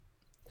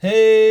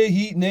Hey,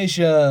 Heat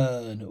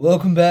Nation!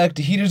 Welcome back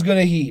to Heaters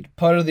Gonna Heat,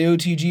 part of the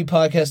OTG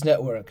Podcast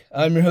Network.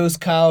 I'm your host,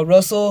 Kyle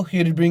Russell,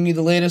 here to bring you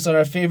the latest on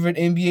our favorite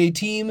NBA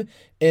team,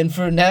 and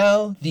for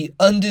now, the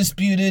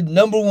undisputed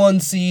number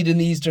one seed in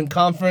the Eastern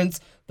Conference,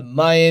 the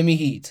Miami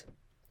Heat.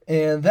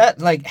 And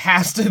that,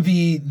 has to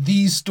be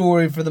the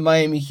story for the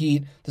Miami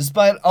Heat,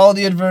 despite all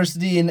the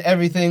adversity and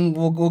everything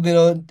we'll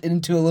get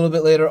into a little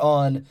bit later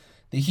on.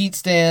 The Heat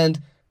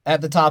stand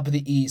at the top of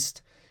the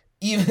East.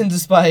 Even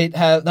despite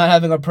not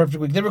having a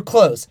perfect week. They were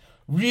close,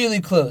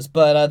 really close,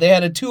 but they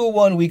had a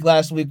 2-1 week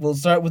last week. We'll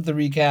start with the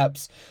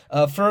recaps.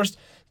 First,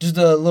 just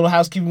a little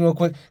housekeeping real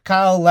quick.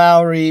 Kyle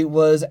Lowry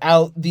was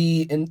out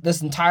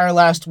this entire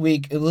last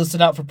week. It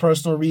listed out for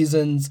personal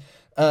reasons.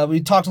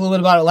 We talked a little bit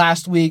about it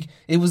last week.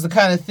 It was the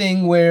kind of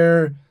thing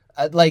where,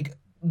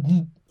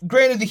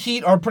 granted the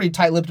Heat are pretty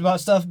tight-lipped about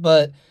stuff,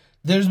 but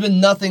there's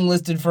been nothing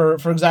listed for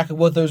exactly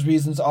what those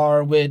reasons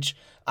are, which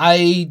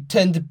I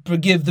tend to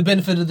give the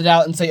benefit of the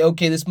doubt and say,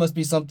 okay, this must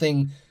be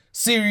something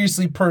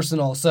seriously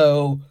personal.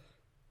 So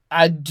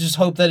I just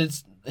hope that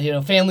it's,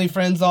 family,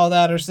 friends, all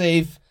that are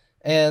safe,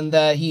 and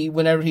that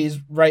whenever he's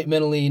right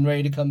mentally and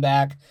ready to come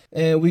back,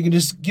 and we can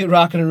just get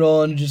rocking and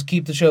rolling and just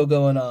keep the show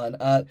going on.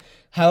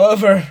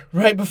 However,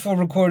 right before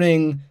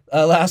recording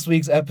last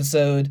week's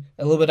episode,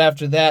 a little bit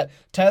after that,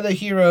 Tyler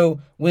Herro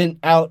went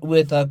out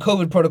with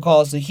COVID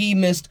protocol, so he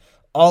missed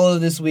all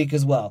of this week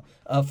as well.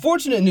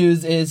 Fortunate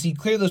news is he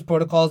cleared those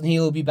protocols and he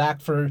will be back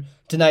for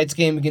tonight's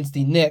game against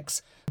the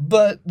Knicks.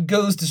 But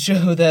goes to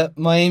show that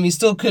Miami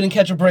still couldn't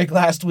catch a break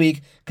last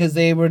week because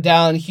they were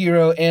down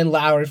Herro and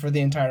Lowry for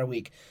the entire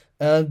week.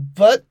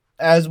 But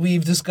as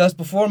we've discussed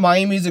before,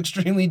 Miami is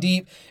extremely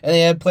deep and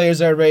they have players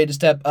that are ready to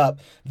step up.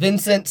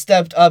 Vincent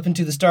stepped up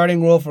into the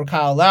starting role for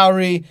Kyle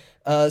Lowry.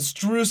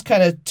 Strus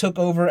kind of took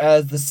over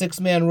as the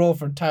six-man role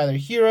for Tyler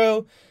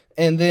Herro.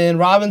 And then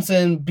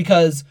Robinson,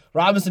 because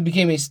Robinson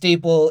became a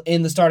staple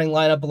in the starting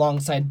lineup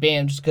alongside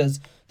Bam, just because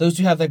those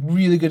two have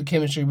really good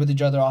chemistry with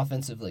each other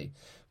offensively.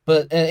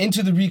 But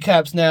into the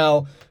recaps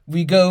now,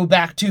 we go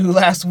back to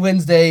last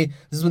Wednesday.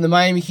 This is when the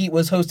Miami Heat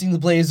was hosting the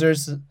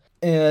Blazers.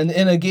 And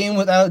in a game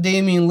without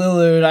Damian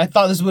Lillard, I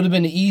thought this would have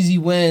been an easy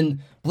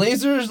win.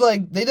 Blazers, they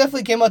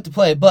definitely came out to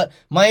play, but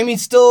Miami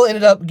still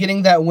ended up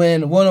getting that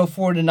win,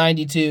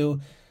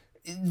 104-92.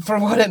 For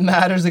what it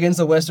matters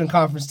against a Western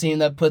Conference team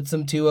that puts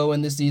them 2-0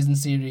 in the season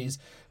series.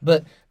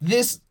 But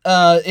this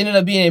ended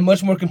up being a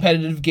much more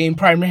competitive game,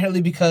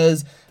 primarily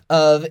because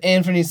of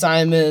Anthony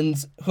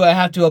Simons, who I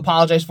have to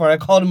apologize for. I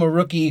called him a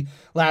rookie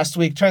last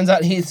week. Turns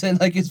out he's in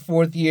his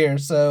fourth year,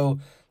 so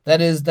that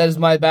is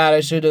my bad.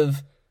 I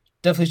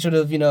definitely should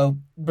have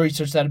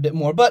researched that a bit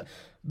more. But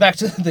back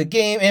to the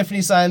game,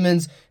 Anthony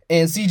Simons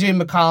and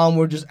CJ McCollum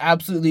were just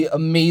absolutely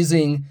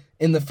amazing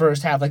in the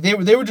first half. They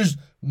were just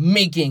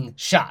making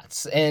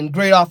shots, and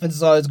great offense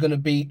is always going to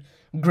beat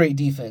great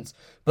defense.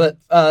 But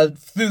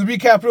through the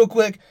recap real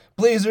quick,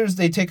 Blazers,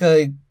 they take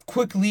a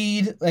quick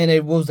lead, and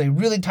it was a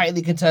really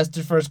tightly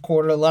contested first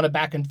quarter, a lot of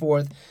back and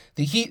forth.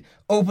 The Heat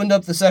opened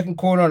up the second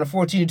quarter on a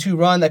 14-2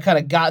 run that kind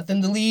of got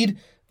them the lead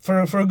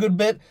for a good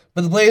bit,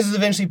 but the Blazers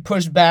eventually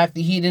pushed back.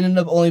 The Heat ended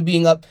up only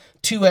being up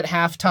 2 at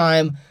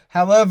halftime.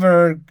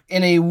 However,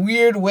 in a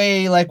weird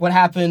way, like what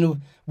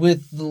happened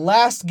with the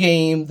last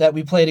game that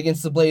we played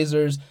against the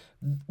Blazers,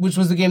 which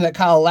was the game that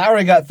Kyle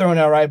Lowry got thrown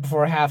out right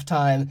before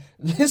halftime.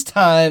 This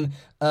time,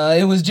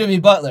 it was Jimmy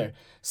Butler.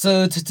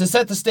 So to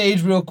set the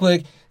stage real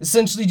quick,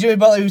 essentially Jimmy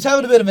Butler was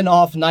having a bit of an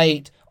off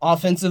night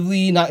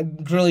offensively, not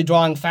really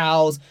drawing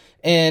fouls,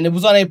 and it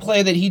was on a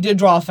play that he did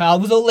draw a foul.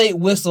 It was a late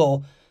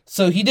whistle,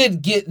 so he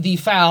did get the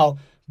foul,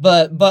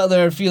 but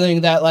Butler,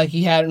 feeling that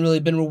he hadn't really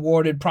been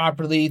rewarded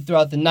properly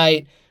throughout the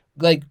night,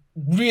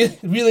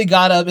 really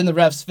got up in the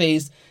ref's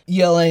face,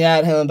 yelling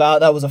at him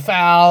about that was a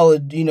foul,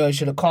 he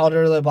should have called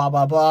earlier, blah,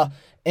 blah, blah.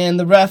 And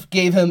the ref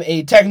gave him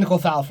a technical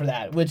foul for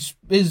that, which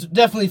is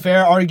definitely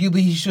fair.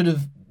 Arguably, he should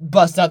have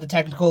busted out the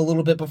technical a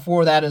little bit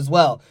before that as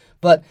well.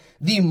 But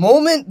the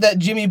moment that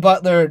Jimmy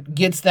Butler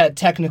gets that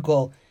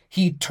technical,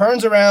 he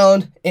turns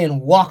around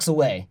and walks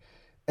away.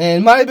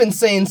 And might have been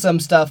saying some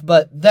stuff,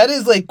 but that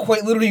is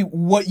quite literally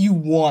what you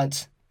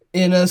want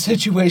in a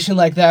situation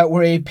like that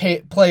where a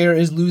player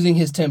is losing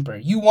his temper.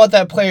 You want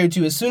that player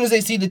to, as soon as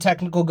they see the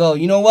technical, go,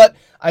 you know what?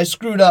 I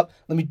screwed up.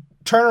 Let me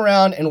turn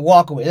around and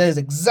walk away. That is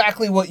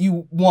exactly what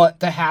you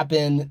want to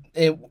happen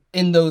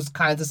in those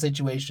kinds of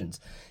situations.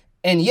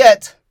 And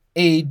yet,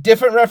 a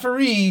different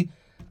referee,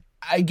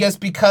 I guess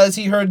because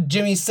he heard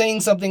Jimmy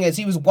saying something as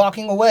he was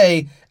walking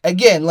away,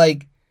 again,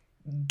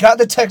 got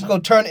the technical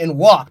turn and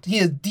walked. He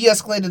has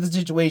de-escalated the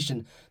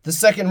situation. The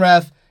second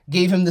ref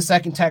gave him the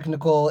second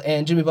technical,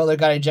 and Jimmy Butler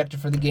got ejected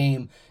for the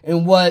game.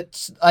 And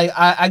what,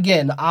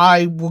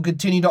 I will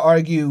continue to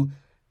argue,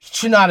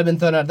 should not have been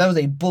thrown out. That was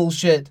a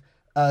bullshit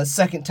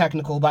second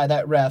technical by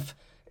that ref.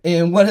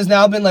 And what has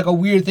now been a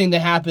weird thing to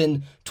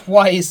happen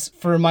twice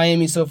for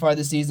Miami so far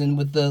this season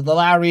with the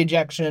Lowry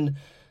ejection.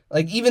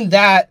 Even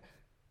that,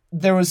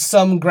 there was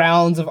some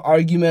grounds of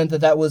argument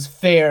that was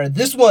fair.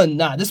 This one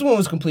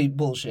was complete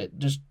bullshit,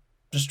 just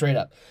straight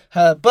up.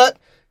 But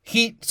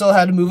Heat still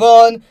had to move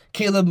on.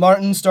 Caleb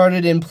Martin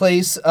started in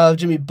place of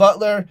Jimmy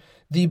Butler.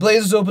 The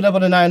Blazers opened up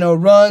on a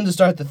 9-0 run to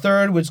start the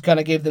third, which kind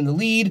of gave them the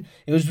lead.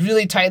 It was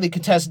really tightly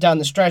contested down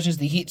the stretch as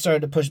the Heat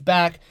started to push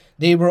back.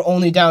 They were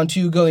only down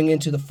 2 going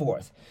into the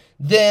fourth.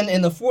 Then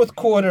in the fourth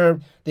quarter,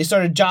 they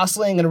started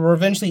jostling and were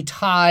eventually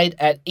tied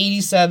at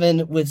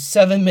 87 with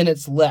 7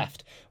 minutes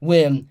left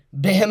when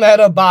Bam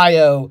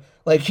Adebayo,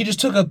 he just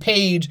took a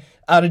page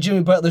out of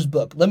Jimmy Butler's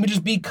book. Let me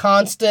just be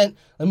constant.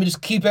 Let me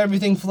just keep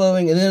everything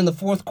flowing. And then in the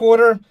fourth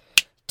quarter,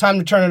 time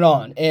to turn it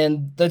on.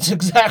 And that's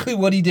exactly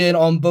what he did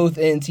on both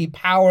ends. He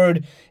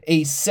powered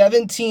a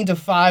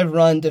 17-5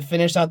 run to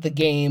finish out the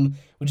game,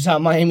 which is how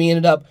Miami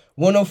ended up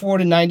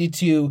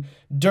 104-92.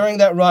 During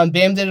that run,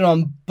 Bam did it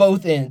on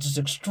both ends. Just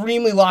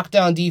extremely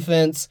lockdown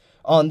defense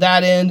on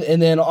that end.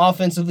 And then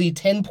offensively,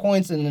 10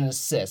 points and an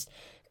assist.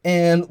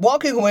 And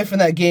walking away from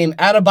that game,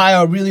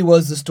 Adebayo really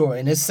was the story.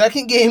 In his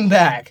second game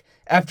back,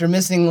 after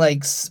missing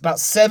about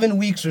 7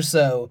 weeks or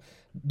so,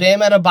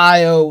 Bam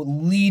Adebayo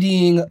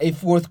leading a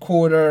fourth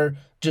quarter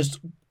just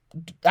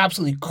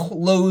absolutely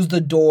closed the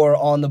door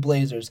on the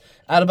Blazers.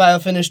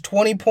 Adebayo finished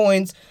 20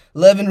 points,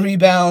 11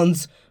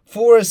 rebounds,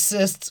 4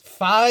 assists,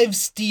 5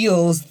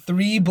 steals,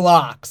 3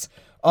 blocks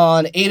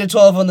on 8 of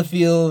 12 on the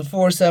field,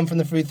 4-7 from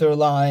the free throw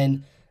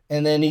line,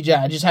 and then he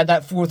just had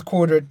that fourth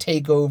quarter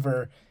take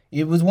over.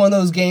 It was one of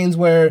those games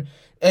where,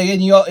 again,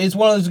 it's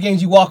one of those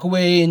games you walk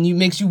away and it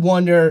makes you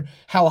wonder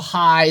how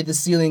high the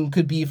ceiling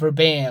could be for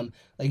Bam.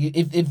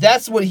 If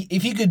that's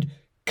if he could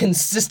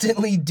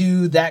consistently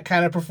do that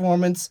kind of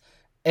performance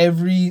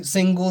every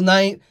single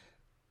night,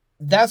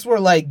 that's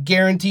where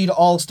guaranteed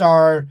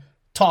all-star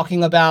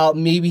talking about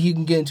maybe he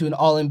can get into an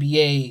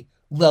all-NBA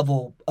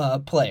level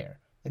player.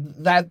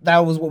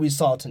 That was what we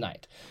saw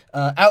tonight.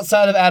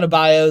 Outside of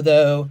Adebayo,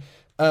 though,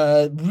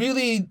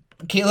 really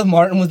Caleb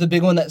Martin was the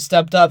big one that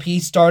stepped up. He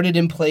started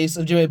in place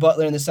of Jimmy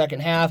Butler in the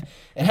second half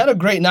and had a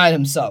great night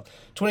himself.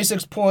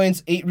 26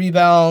 points, 8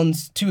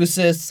 rebounds, 2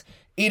 assists,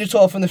 8 of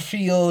 12 from the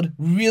field,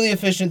 really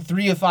efficient,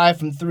 3 of 5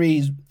 from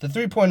threes. The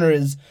three-pointer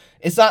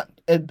it's not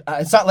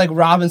like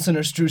Robinson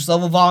or Strus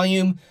level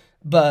volume,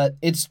 but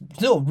it's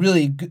still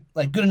really good,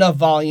 good enough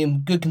volume,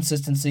 good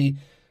consistency.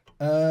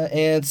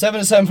 And 7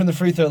 of 7 from the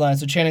free throw line,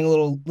 so chanting a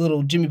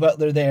little Jimmy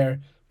Butler there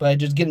by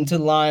just getting to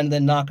the line and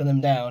then knocking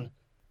them down.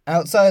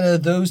 Outside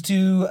of those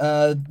two,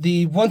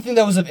 the one thing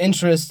that was of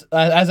interest,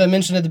 as I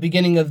mentioned at the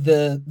beginning of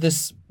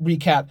this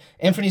recap,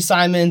 Anthony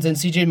Simons and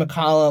C.J.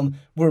 McCollum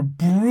were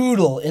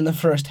brutal in the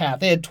first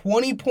half. They had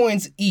 20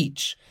 points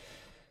each.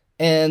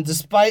 And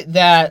despite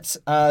that,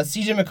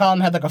 C.J.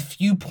 McCollum had a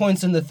few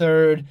points in the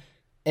third.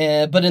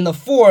 But in the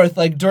fourth,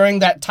 during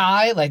that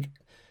tie,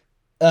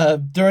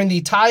 during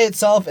the tie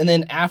itself and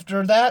then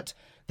after that,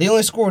 they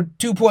only scored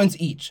 2 points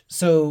each.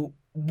 So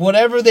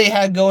whatever they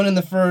had going in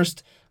the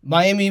first,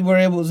 Miami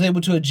was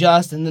able to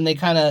adjust, and then they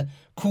kind of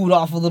cooled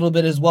off a little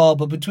bit as well.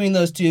 But between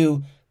those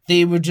two,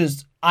 they were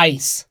just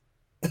ice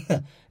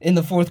in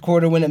the fourth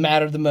quarter when it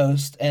mattered the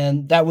most.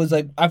 And that was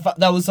that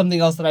was something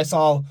else that I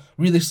saw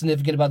really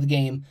significant about the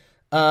game.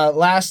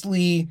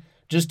 Lastly,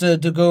 just to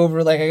go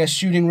over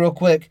shooting real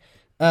quick.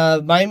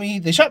 Miami,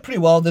 they shot pretty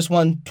well this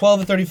one.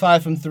 12 of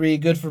 35 from 3,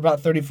 good for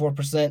about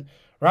 34%.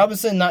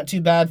 Robinson, not too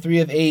bad, 3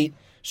 of 8.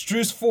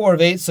 Strus, 4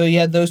 of 8, so you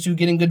had those two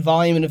getting good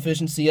volume and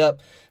efficiency up.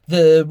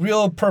 The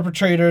real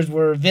perpetrators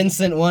were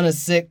Vincent, 1 of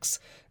 6.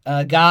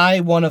 Guy,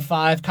 1 of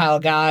 5. Kyle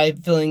Guy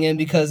filling in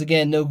because,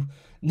 again,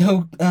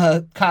 no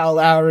Kyle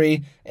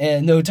Lowry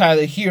and no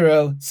Tyler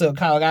Hero, so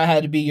Kyle Guy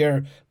had to be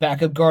your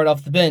backup guard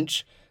off the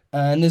bench.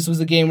 And this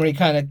was a game where he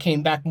kind of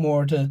came back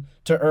more to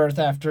earth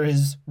after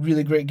his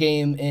really great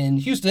game in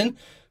Houston.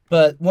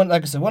 But,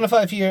 like I said, 1 of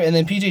 5 here, and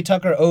then PJ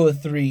Tucker, 0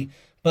 of 3.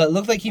 But it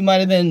looked like he might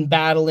have been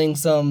battling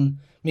some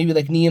maybe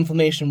knee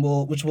inflammation,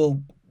 which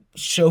will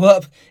show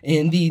up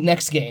in the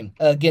next game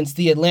against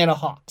the Atlanta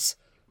Hawks.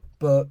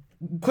 But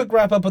quick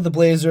wrap up of the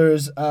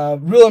Blazers.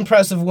 Real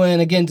impressive win,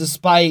 again,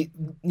 despite,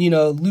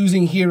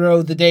 losing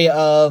Hero the day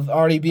of,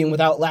 already being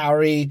without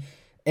Lowry,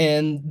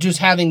 and just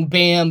having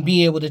Bam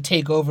be able to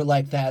take over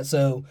like that.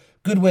 So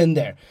good win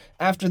there.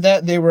 After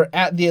that, they were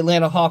at the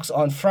Atlanta Hawks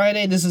on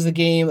Friday. This is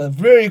a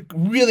very,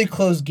 really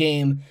close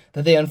game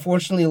that they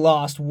unfortunately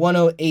lost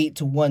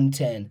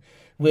 108-110,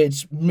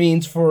 which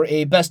means for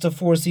a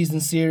best-of-4 season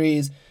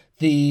series,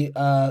 the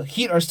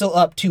Heat are still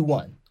up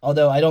 2-1,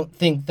 although I don't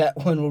think that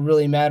one will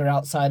really matter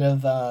outside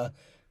of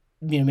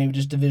maybe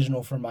just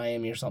divisional for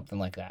Miami or something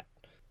like that.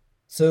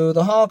 So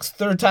the Hawks,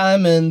 third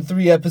time in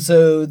 3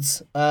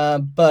 episodes,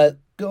 but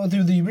going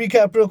through the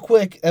recap real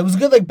quick, it was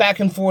good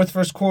back and forth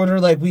first quarter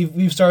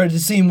we've started to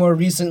see more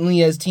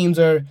recently as teams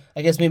are,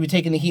 I guess, maybe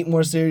taking the Heat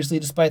more seriously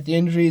despite the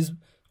injuries.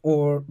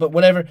 But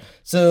whatever.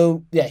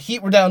 So, yeah,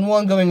 Heat were down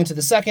 1 going into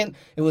the second.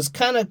 It was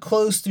kind of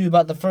close through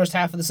about the first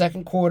half of the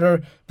second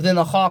quarter, but then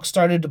the Hawks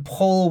started to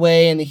pull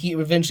away, and the Heat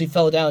eventually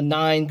fell down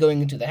 9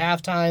 going into the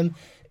halftime.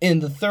 In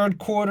the third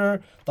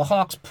quarter, the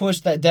Hawks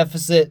pushed that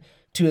deficit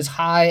to as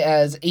high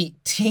as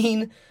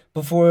 18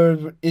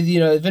 before it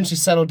eventually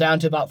settled down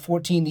to about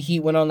 14. The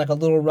Heat went on a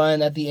little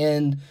run at the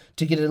end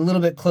to get it a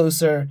little bit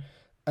closer.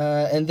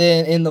 And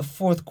then in the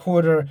fourth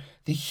quarter,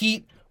 the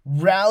Heat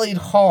rallied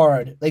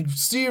hard. Like,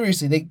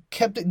 seriously, they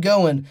kept it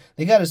going.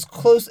 They got as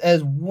close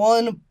as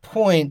 1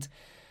 point.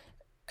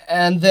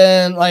 And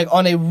then, like,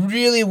 on a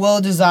really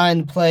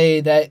well-designed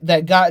play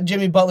that got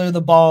Jimmy Butler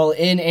the ball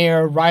in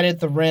air right at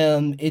the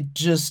rim, it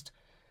just...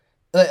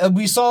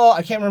 we saw,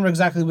 I can't remember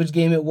exactly which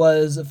game it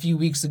was a few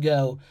weeks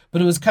ago,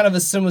 but it was kind of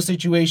a similar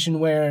situation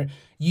where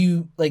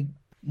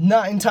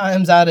 9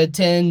 times out of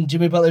 10,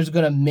 Jimmy Butler's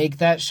going to make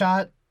that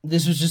shot.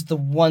 This was just the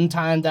one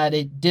time that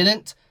it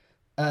didn't.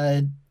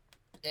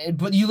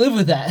 But you live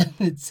with that.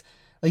 It's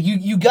like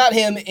you got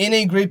him in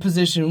a great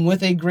position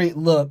with a great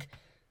look.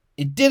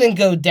 It didn't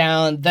go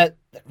down. That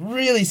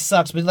really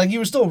sucks, but like you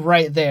were still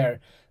right there.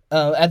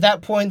 At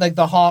that point, like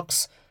the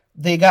Hawks,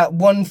 they got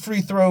one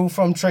free throw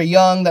from Trae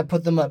Young that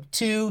put them up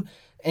 2,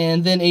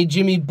 and then a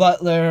Jimmy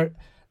Butler.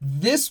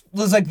 This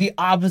was like the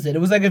opposite. It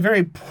was like a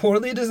very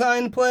poorly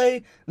designed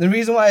play. The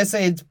reason why I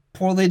say it's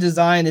poorly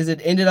designed is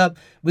it ended up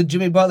with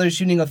Jimmy Butler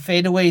shooting a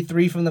fadeaway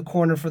 3 from the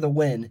corner for the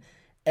win.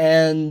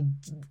 And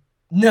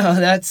no,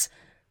 that's...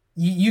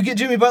 You get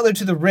Jimmy Butler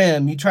to the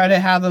rim, you try to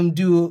have him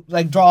do,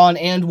 like, draw an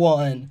and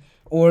one,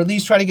 or at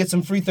least try to get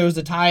some free throws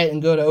to tie it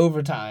and go to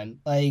overtime.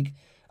 Like,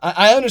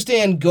 I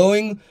understand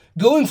going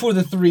for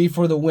the 3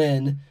 for the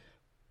win,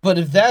 but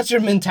if that's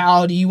your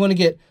mentality, you want to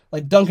get,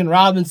 like, Duncan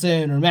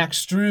Robinson or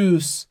Max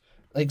Strus,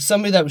 like,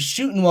 somebody that was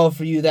shooting well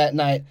for you that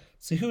night.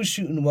 So who was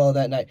shooting well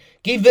that night?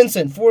 Gabe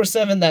Vincent,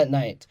 4-7 that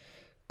night.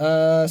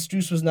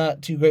 Strus was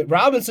not too great.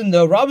 Robinson,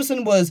 though,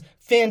 Robinson was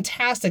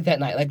fantastic that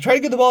night. Like, try to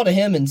get the ball to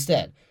him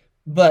instead.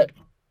 But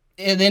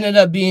it ended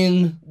up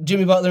being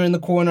Jimmy Butler in the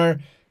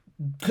corner.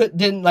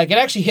 It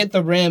actually hit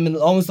the rim and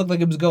almost looked like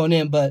it was going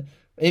in, but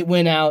it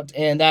went out,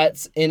 and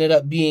that's ended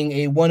up being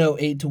a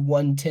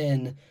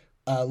 108-110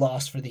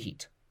 loss for the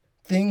Heat.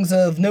 Things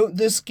of note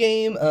this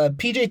game,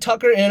 PJ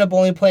Tucker ended up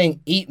only playing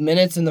 8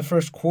 minutes in the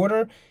first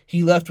quarter.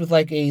 He left with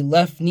like a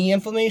left knee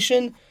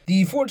inflammation.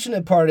 The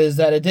fortunate part is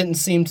that it didn't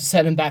seem to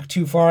set him back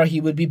too far. He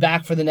would be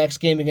back for the next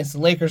game against the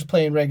Lakers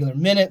playing regular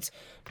minutes.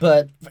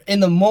 But in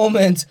the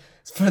moment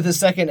for the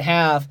second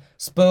half,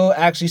 Spo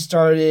actually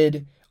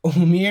started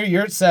Omer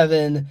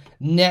Yurtseven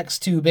next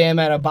to Bam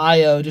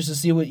Adebayo just to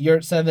see what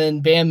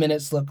Yurtseven Bam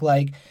minutes look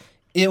like.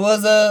 It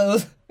was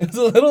a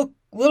little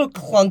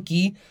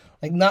clunky.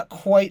 Like, not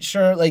quite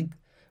sure. Like,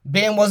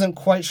 Bam wasn't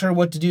quite sure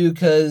what to do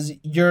because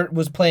Yurt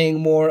was playing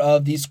more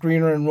of the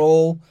screener and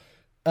roll.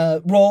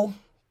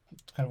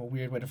 It's kind of a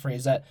weird way to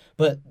phrase that.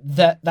 But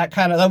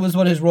that was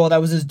what his role,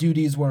 that was his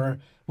duties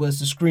was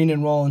to screen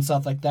and roll and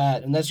stuff like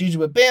that. And that's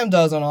usually what Bam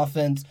does on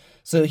offense.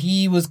 So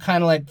he was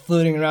kind of like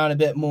floating around a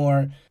bit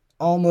more.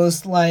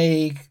 Almost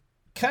like,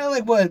 kind of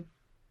like what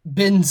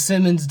Ben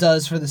Simmons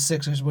does for the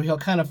Sixers, where he'll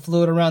kind of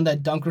float around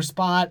that dunker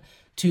spot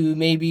to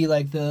maybe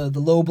like the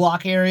low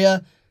block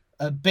area.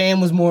 Bam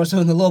was more so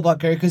in the low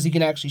block area because he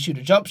can actually shoot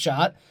a jump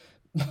shot.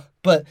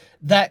 But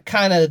that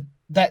kind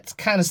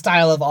of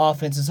style of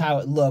offense is how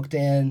it looked.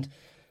 And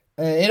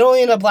it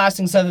only ended up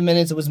lasting 7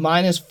 minutes. It was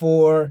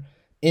 -4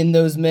 in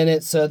those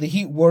minutes. So the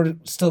Heat were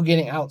still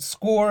getting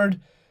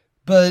outscored.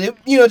 But,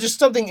 just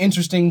something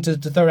interesting to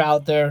throw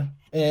out there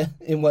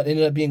in what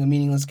ended up being a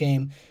meaningless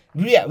game.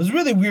 Yeah, it was a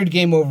really weird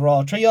game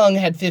overall. Trae Young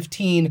had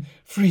 15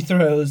 free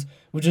throws,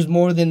 which is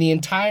more than the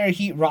entire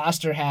Heat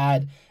roster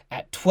had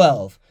at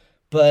 12.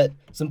 But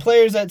some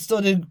players that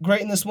still did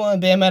great in this one,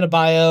 Bam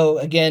Adebayo,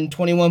 again,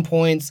 21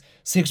 points,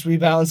 6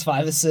 rebounds,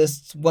 5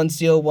 assists, 1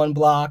 steal, 1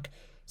 block.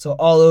 So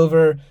all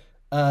over,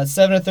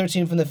 7 of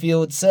 13 from the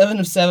field, 7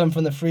 of 7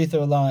 from the free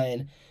throw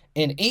line,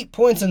 and 8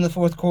 points in the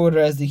fourth quarter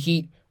as the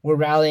Heat were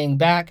rallying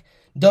back.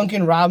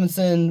 Duncan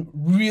Robinson,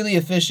 really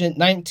efficient,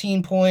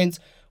 19 points,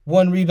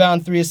 1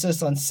 rebound, 3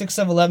 assists on 6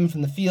 of 11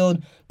 from the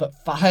field, but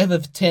 5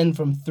 of 10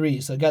 from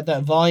 3. So got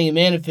that volume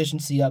and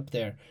efficiency up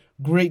there.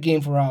 Great game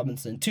for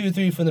Robinson.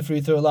 2-3 from the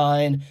free throw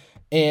line.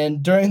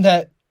 And during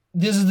that,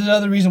 this is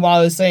another reason why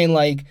I was saying,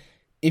 like,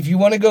 if you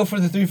want to go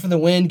for the 3 for the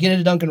win, get it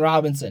to Duncan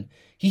Robinson.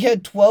 He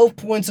had 12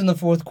 points in the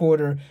fourth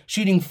quarter,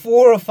 shooting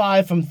 4 of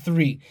 5 from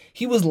 3.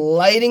 He was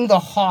lighting the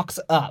Hawks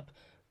up.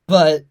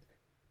 But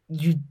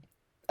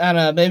I don't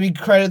know, maybe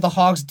credit the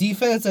Hawks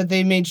defense that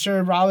they made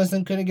sure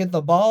Robinson couldn't get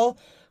the ball.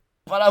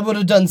 But I would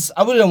have done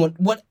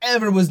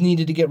whatever was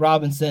needed to get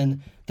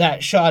Robinson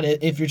that shot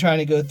if you're trying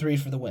to go 3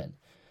 for the win.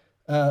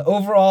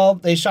 Overall,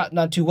 they shot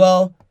not too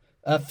well.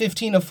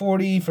 15 of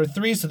 40 for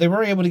 3, so they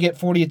were able to get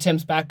 40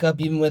 attempts back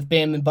up even with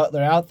Bam and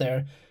Butler out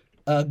there.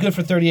 Good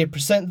for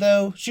 38%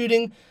 though,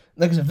 shooting.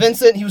 Like I said,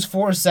 Vincent, he was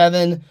 4 of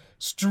 7.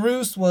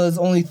 Strus was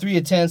only 3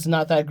 attempts,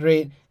 not that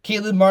great.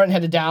 Caleb Martin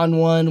had a down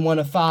 1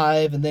 of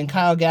 5, and then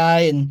Kyle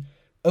Guy and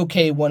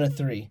 1 of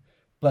 3.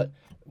 But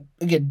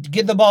again,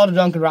 get the ball to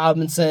Duncan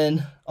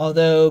Robinson,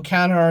 although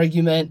counter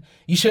argument,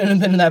 you shouldn't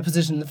have been in that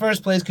position in the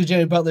first place because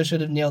Jimmy Butler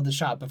should have nailed the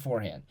shot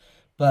beforehand.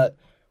 But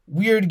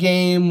weird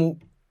game.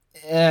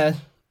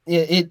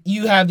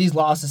 You have these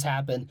losses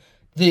happen.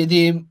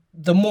 The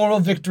moral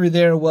victory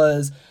there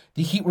was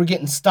the Heat were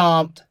getting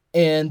stomped,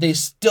 and they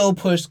still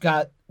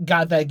got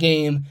that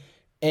game,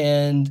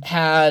 and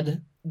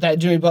had that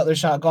Jimmy Butler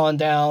shot gone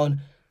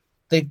down,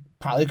 they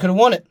probably could have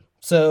won it.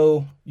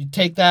 So you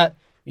take that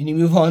and you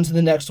move on to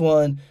the next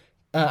one.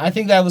 I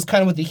think that was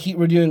kind of what the Heat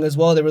were doing as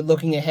well. They were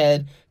looking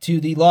ahead to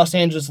the Los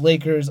Angeles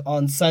Lakers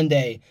on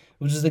Sunday,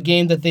 which is a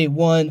game that they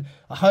won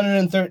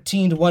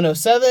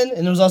 113-107.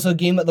 And it was also a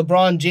game that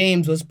LeBron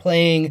James was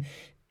playing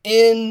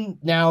in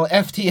now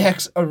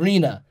FTX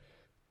Arena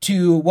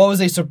to what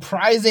was a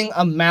surprising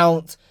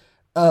amount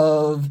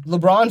of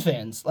LeBron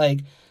fans.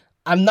 Like,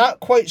 I'm not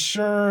quite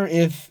sure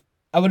if,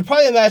 I would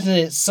probably imagine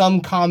it's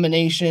some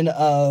combination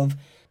of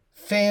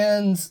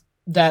fans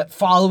that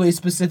follow a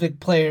specific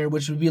player,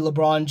 which would be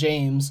LeBron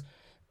James,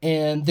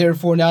 and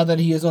therefore now that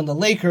he is on the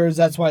Lakers,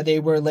 that's why they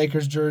wear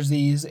Lakers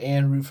jerseys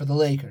and root for the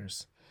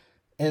Lakers.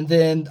 And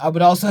then I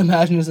would also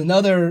imagine there's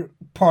another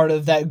part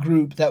of that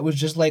group that was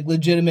just like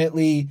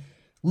legitimately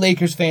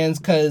Lakers fans,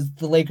 because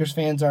the Lakers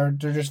fans they're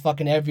just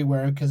fucking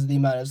everywhere because of the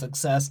amount of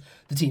success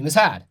the team has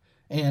had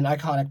and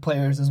iconic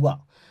players as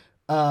well.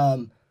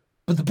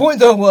 But the point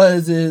though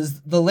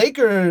is the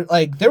Lakers,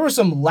 like, there were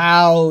some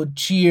loud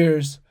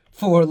cheers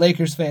for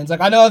Lakers fans.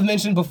 Like, I know I've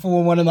mentioned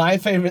before, one of my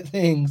favorite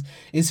things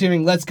is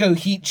hearing "Let's Go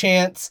Heat"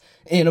 chants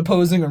in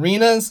opposing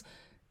arenas.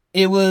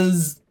 It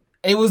was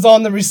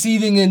on the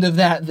receiving end of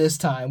that this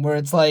time, where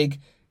it's like,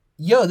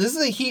 yo, this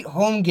is a Heat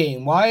home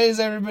game. Why is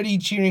everybody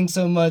cheering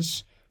so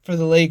much for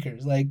the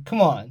Lakers? Like,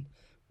 come on.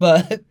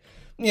 But,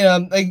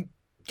 I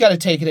gotta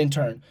take it in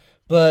turn.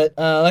 But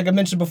like I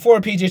mentioned before,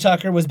 PJ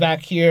Tucker was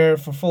back here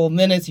for full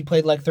minutes. He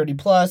played like 30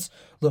 plus,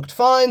 looked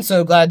fine.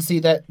 So glad to see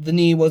that the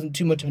knee wasn't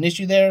too much of an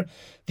issue there.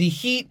 The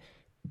Heat,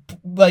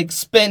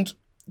 spent,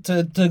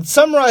 to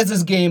summarize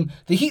this game,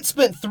 the Heat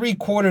spent 3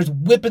 quarters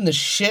whipping the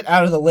shit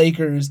out of the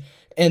Lakers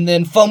and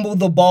then fumbled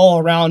the ball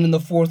around in the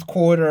fourth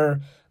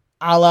quarter,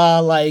 a la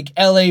like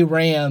LA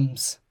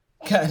Rams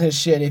kind of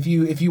shit if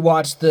you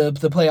watch the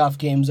playoff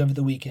games over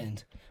the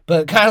weekend.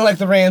 But kind of like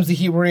the Rams, the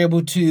Heat were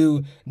able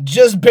to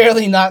just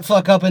barely not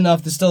fuck up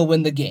enough to still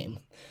win the game.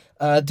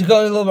 To go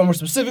into a little bit more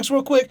specifics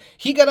real quick,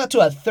 he got out to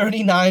a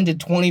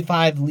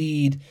 39-25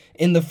 lead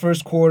in the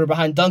first quarter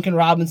behind Duncan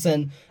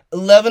Robinson,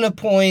 11 of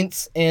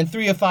points and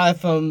 3 of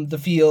 5 from the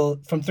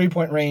field, from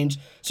three-point range.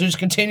 So just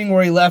continuing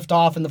where he left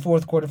off in the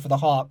fourth quarter for the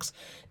Hawks.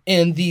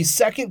 In the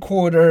second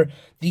quarter,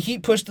 the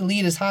Heat pushed the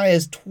lead as high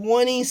as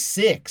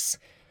 26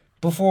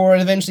 before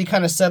it eventually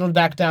kind of settled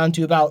back down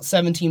to about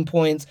 17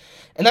 points.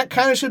 And that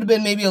kind of should have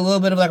been maybe a little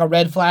bit of like a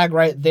red flag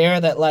right there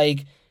that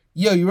like,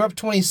 yo, you were up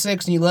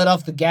 26 and you let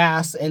off the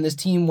gas and this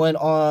team went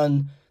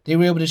on, they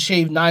were able to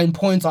shave 9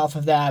 points off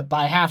of that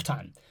by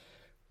halftime.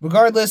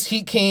 Regardless,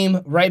 Heat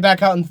came right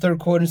back out in the third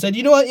quarter and said,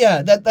 you know what,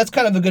 yeah, that's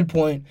kind of a good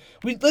point.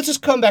 Let's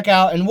just come back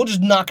out and we'll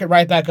just knock it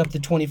right back up to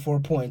 24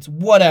 points.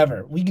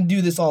 Whatever. We can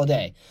do this all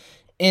day.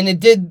 And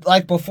it did,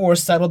 like before,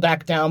 settle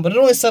back down, but it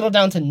only settled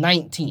down to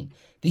 19.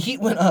 The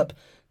Heat went up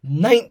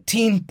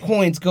 19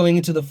 points going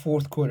into the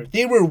fourth quarter.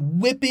 They were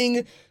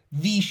whipping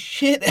the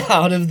shit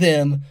out of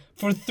them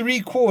for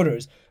 3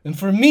 quarters. And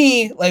for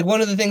me, like, one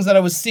of the things that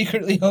I was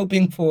secretly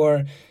hoping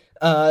for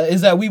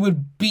is that we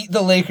would beat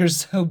the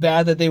Lakers so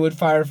bad that they would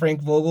fire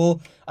Frank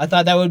Vogel. I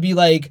thought that would be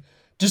like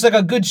just like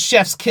a good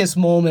chef's kiss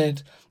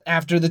moment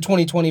after the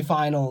 2020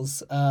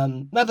 finals.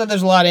 Not that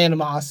there's a lot of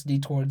animosity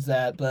towards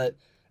that, but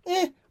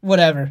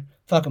whatever.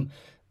 Fuck them.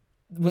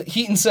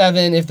 Heat in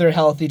 7 if they're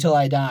healthy till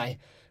I die.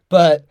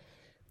 But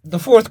the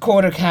fourth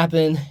quarter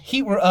happened.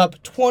 Heat were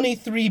up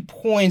 23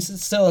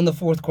 points still in the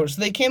fourth quarter.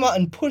 So they came out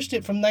and pushed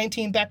it from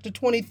 19 back to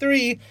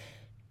 23,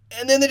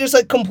 and then they just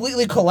like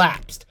completely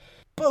collapsed.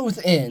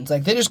 Both ends.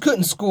 Like, they just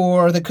couldn't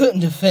score. They couldn't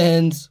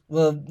defend.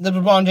 Well, the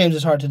LeBron James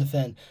is hard to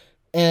defend.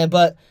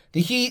 But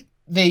the Heat,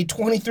 the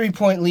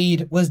 23-point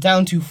lead was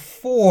down to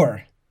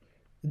 4.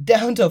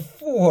 Down to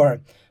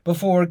 4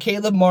 before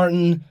Caleb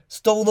Martin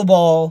stole the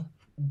ball,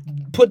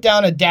 put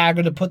down a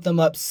dagger to put them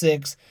up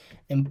 6,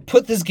 and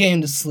put this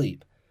game to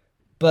sleep.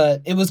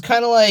 But it was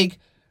kind of like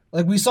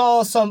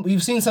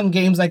we've seen some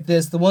games like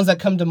this. The ones that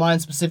come to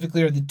mind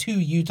specifically are the 2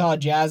 Utah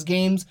Jazz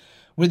games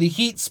where the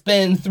Heat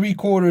spend 3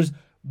 quarters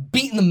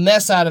beating the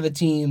mess out of a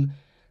team,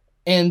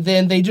 and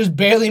then they just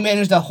barely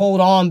managed to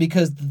hold on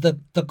because the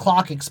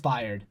clock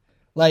expired.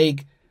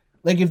 Like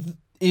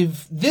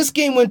if this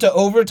game went to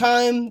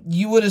overtime,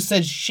 you would have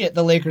said, shit,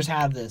 the Lakers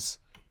have this.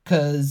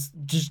 Because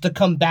just to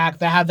come back,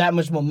 they have that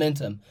much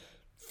momentum.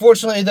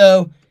 Fortunately,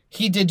 though,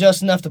 he did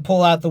just enough to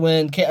pull out the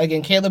win.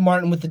 Again, Caleb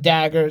Martin with the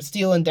dagger,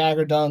 steal and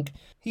dagger dunk.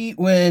 Heat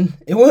win.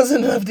 It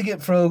wasn't enough to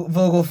get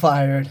Vogel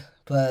fired,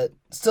 but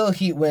still a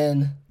Heat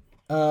win.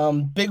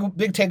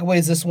 Big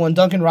takeaways this one.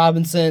 Duncan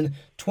Robinson,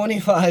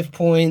 25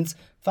 points,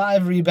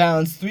 5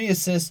 rebounds, 3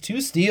 assists,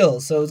 2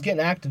 steals. So it was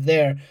getting active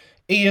there.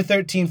 8 of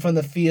 13 from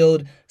the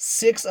field,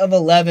 6 of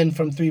 11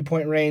 from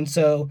three-point range.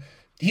 So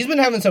he's been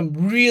having some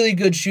really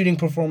good shooting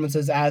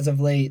performances as of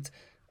late.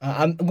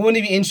 I'm going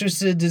to be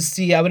interested to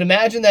see. I would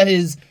imagine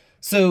that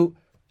so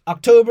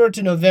October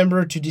to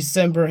November to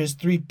December, his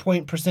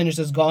three-point percentage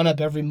has gone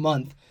up every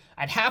month.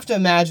 I'd have to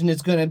imagine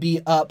it's going to be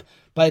up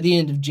by the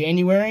end of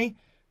January.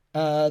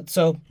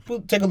 So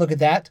we'll take a look at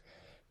that.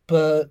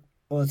 But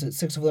what was it,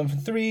 6 of 11 from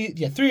 3?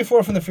 Yeah, 3 or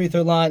 4 from the free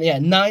throw line. Yeah,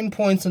 9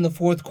 points in the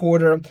fourth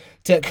quarter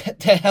to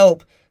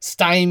help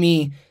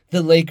stymie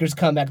the Lakers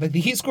comeback. Like, the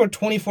Heat scored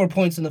 24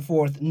 points in the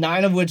fourth,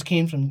 9 of which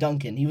came from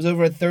Duncan. He was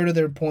over a third of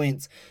their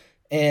points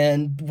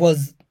and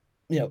was,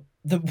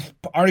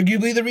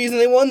 arguably the reason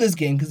they won this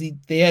game, because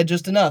they had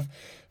just enough.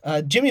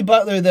 Jimmy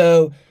Butler,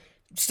 though,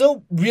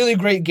 still really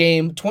great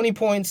game. 20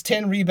 points,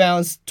 10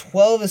 rebounds,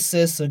 12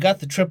 assists, so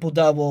got the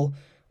triple-double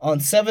on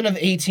 7 of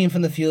 18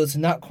 from the field, so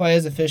not quite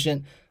as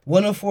efficient.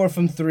 104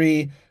 from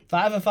 3,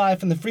 5 of 5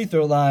 from the free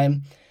throw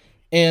line.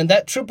 And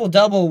that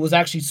triple-double was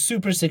actually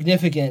super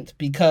significant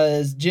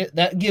because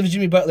that gives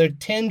Jimmy Butler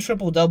 10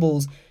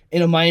 triple-doubles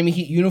in a Miami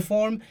Heat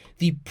uniform.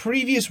 The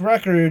previous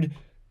record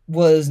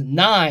was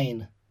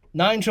 9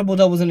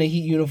 triple-doubles in a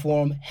Heat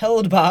uniform,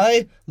 held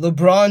by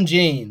LeBron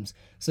James.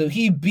 So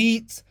he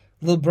beats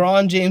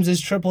LeBron James's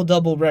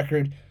triple-double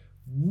record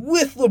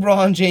with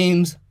LeBron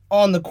James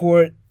on the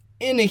court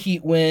in a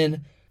Heat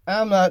win.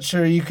 I'm not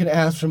sure you can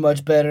ask for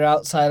much better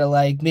outside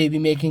of maybe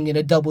making it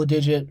a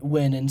double-digit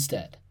win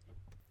instead.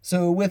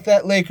 So with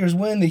that Lakers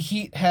win, the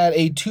Heat had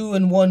a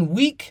 2-1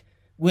 week,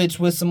 which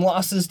with some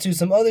losses to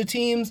some other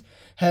teams,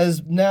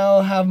 has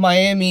now have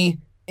Miami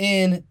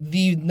in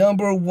the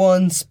number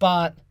 1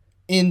 spot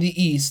in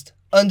the East.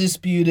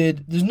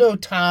 Undisputed. There's no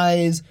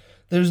ties.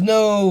 There's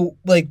no,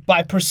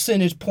 by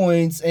percentage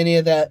points, any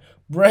of that.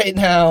 Right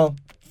now,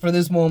 for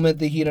this moment,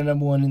 the Heat are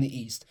number 1 in the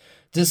East.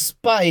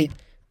 Despite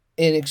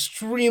an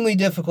extremely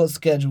difficult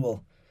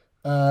schedule.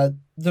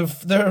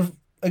 They're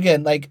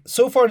again,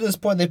 so far to this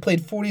point, they've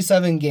played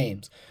 47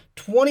 games.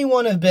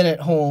 21 have been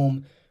at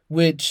home,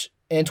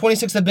 and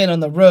 26 have been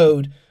on the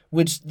road,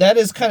 which that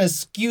is kind of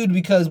skewed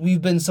because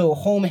we've been so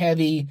home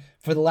heavy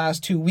for the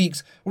last 2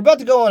 weeks. We're about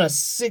to go on a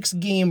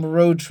 6-game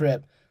road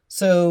trip.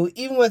 So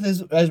even with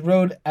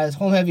as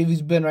home heavy as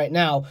he's been right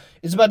now,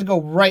 it's about to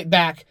go right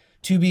back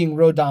to being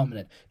road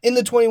dominant. In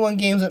the 21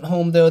 games at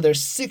home, though, they're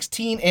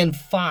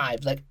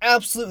 16-5,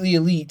 absolutely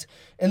elite.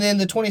 And then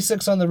the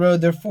 26 on the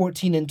road, they're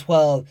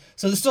 14-12.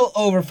 So they're still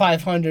over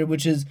 500,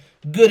 which is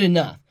good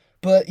enough.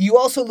 But you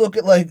also look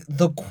at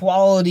the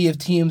quality of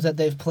teams that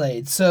they've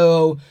played.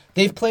 So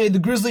they've played the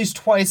Grizzlies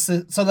twice.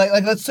 So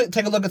let's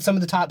take a look at some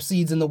of the top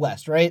seeds in the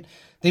West, right?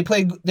 They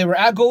were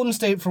at Golden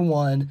State for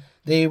 1.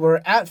 They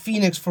were at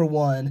Phoenix for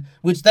 1,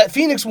 which that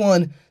Phoenix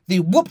one, they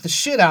whooped the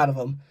shit out of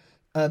them.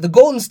 The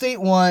Golden State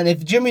one,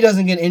 if Jimmy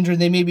doesn't get injured,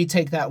 they maybe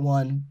take that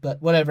one,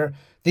 but whatever.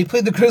 They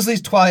played the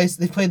Grizzlies twice.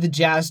 They played the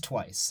Jazz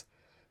twice.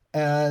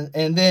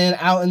 And then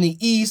out in the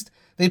East,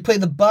 they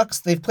played the Bucks.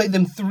 They've played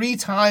them 3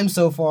 times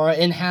so far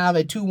and have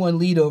a 2-1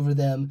 lead over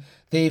them.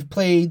 They've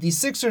played the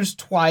Sixers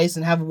twice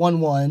and have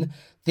 1-1.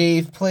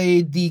 They've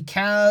played the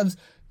Cavs.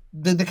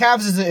 The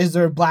Cavs is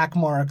their black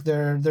mark.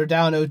 They're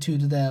down 0-2 to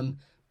them,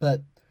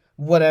 but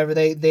whatever.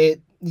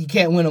 You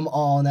can't win them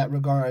all in that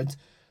regard.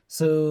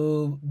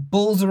 So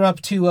Bulls are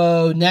up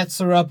 2-0, Nets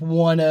are up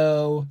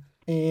 1-0,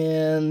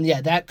 and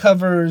yeah, that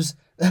covers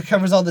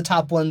all the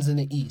top ones in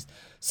the East.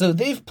 So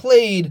they've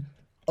played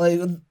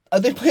a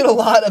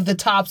lot of the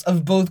tops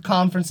of both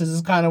conferences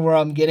is kind of where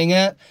I'm getting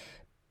at,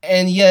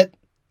 and yet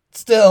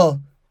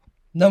still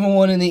number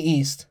 1 in the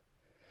East.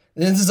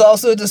 This is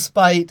also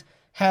despite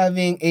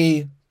having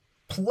a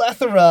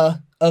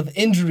plethora of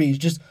injuries,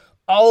 just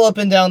all up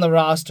and down the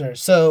roster.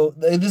 So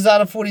this is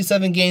out of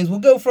 47 games.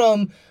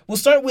 We'll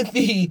start with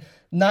the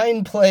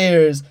 9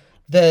 players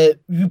that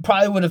you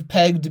probably would have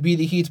pegged to be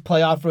the Heat's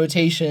playoff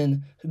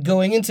rotation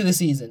going into the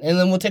season. And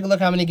then we'll take a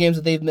look at how many games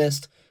that they've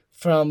missed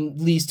from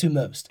least to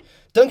most.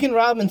 Duncan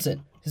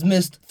Robinson has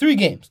missed 3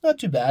 games. Not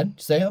too bad.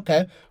 You say,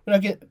 okay,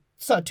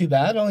 it's not too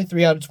bad. Only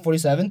 3 out of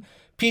 47.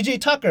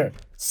 PJ Tucker,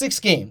 6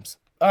 games.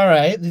 All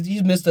right,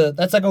 he's missed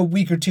that's a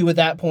week or 2 at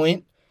that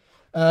point.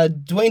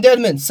 Dwayne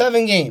Dedmon,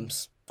 7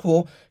 games.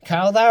 Cool.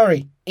 Kyle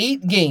Lowry,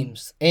 8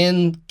 games,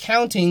 and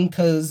counting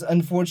because,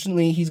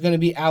 unfortunately, he's going to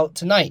be out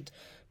tonight,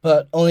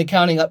 but only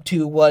counting up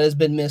to what has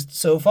been missed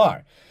so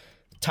far.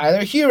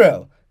 Tyler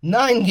Hero,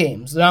 9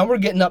 games. Now we're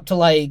getting up to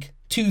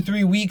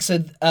 2-3 weeks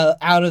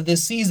out of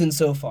this season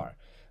so far.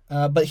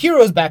 But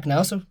Hero's back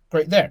now, so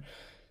great there.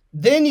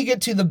 Then you get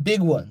to the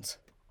big ones.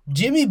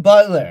 Jimmy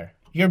Butler,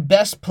 your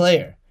best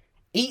player.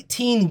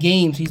 18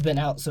 games he's been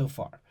out so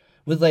far,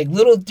 with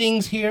little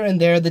things here and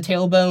there. The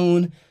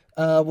tailbone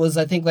was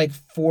I think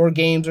 4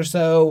 games or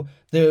so.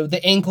 The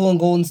ankle in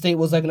Golden State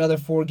was another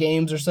 4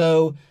 games or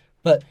so.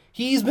 But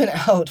he's been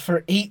out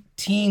for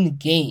 18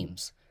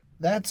 games.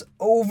 That's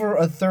over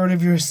a third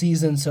of your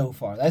season so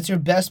far. That's your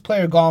best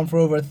player gone for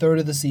over a third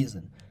of the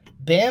season.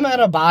 Bam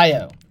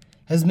Adebayo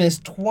has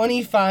missed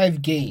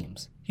 25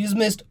 games. He's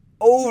missed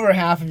over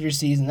half of your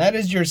season. That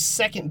is your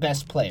second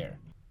best player.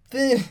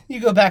 Then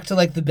you go back to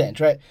the bench,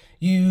 right?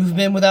 You've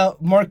been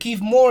without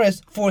Markieff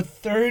Morris for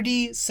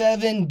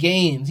 37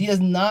 games. He has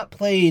not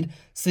played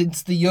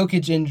since the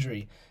Jokic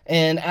injury.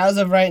 And as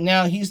of right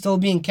now, he's still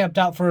being kept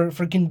out for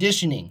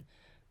conditioning,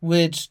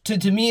 which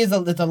to me is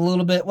it's a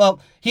little bit,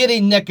 he had a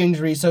neck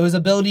injury, so his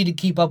ability to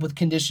keep up with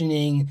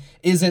conditioning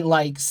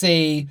isn't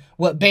say,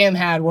 what Bam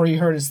had where he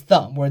hurt his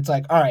thumb, where it's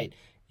all right,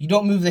 you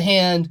don't move the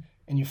hand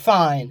and you're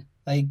fine.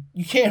 Like,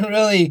 you can't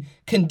really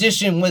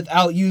condition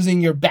without using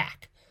your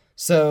back.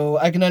 So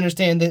I can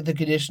understand the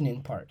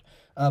conditioning part.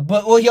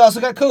 But he also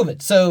got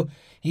COVID. So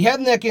he had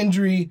a neck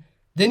injury.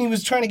 Then he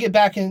was trying to get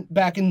back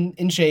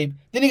in shape.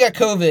 Then he got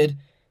COVID.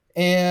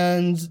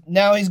 And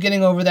now he's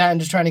getting over that and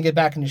just trying to get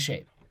back into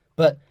shape.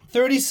 But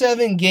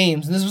 37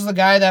 games. And this was the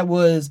guy that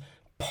was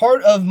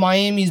part of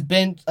Miami's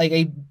bench, like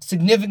a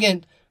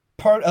significant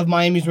part of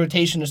Miami's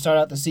rotation to start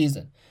out the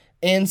season.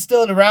 And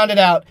still, to round it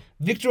out,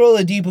 Victor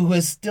Oladipo, who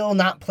has still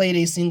not played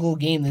a single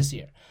game this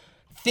year.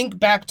 Think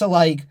back to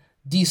like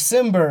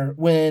December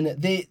when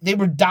they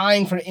were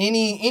dying for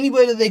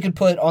anybody that they could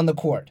put on the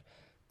court.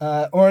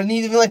 Or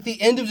even like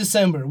the end of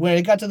December when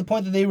it got to the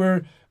point that they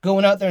were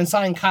going out there and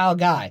signing Kyle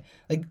Guy.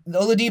 Like,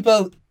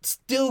 Oladipo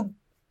still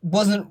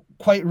wasn't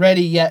quite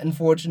ready yet,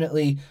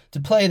 unfortunately, to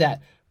play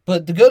that.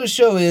 But the go to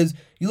show is,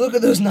 you look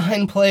at those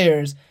 9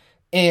 players,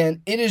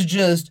 and it is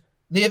just,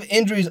 they have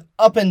injuries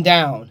up and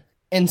down.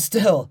 And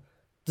still,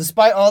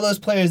 despite all those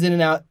players in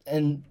and out,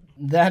 and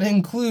that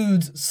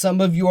includes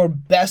some of your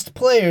best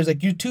players,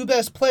 like your 2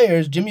 best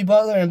players, Jimmy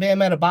Butler and Bam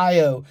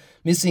Adebayo,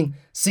 missing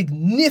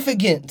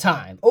significant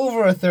time,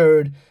 over a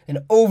third and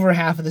over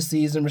half of the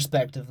season,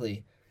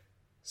 respectively.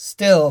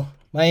 Still,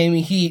 Miami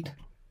Heat,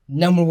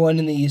 number 1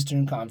 in the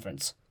Eastern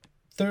Conference.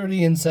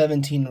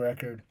 30-17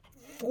 record.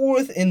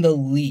 4th in the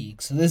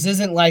league. So this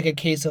isn't like a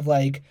case of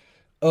like,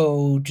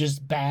 oh,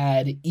 just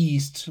bad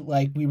East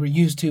like we were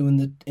used to in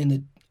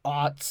the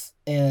aughts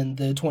and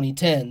the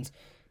 2010s.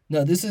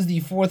 No, this is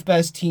the 4th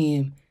best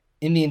team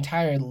in the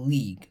entire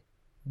league,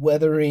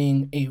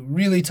 weathering a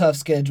really tough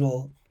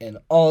schedule and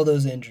all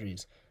those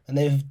injuries. And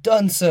they've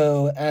done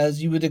so, as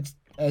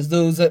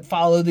those that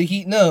follow the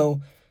Heat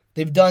know,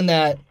 they've done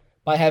that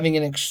by having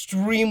an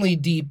extremely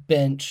deep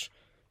bench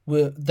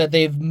that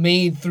they've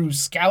made through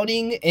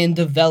scouting and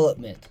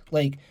development.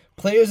 Like,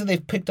 players that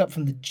they've picked up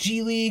from the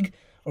G League,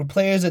 or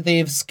players that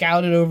they've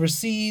scouted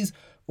overseas,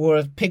 or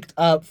have picked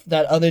up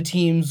that other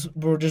teams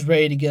were just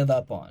ready to give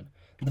up on.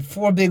 The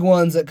 4 big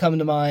ones that come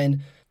to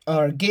mind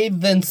are Gabe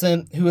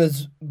Vincent, who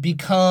has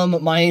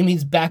become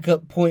Miami's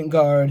backup point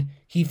guard.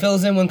 He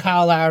fills in when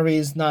Kyle Lowry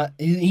is not.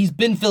 He's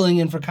been filling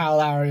in for Kyle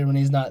Lowry when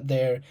he's not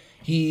there.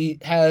 He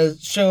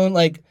has shown,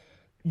 like,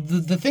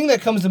 the thing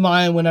that comes to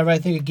mind whenever I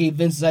think of Gabe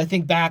Vincent, I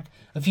think back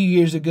a few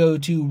years ago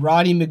to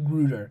Roddy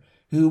McGruder,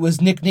 who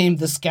was nicknamed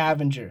the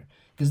Scavenger,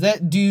 because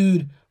that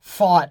dude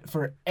fought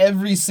for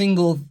every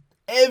single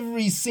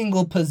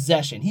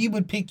possession. He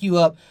would pick you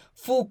up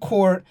full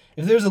court.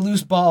 If there's a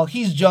loose ball,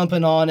 he's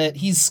jumping on it.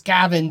 He's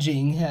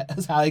scavenging.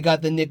 That's how he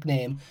got the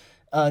nickname.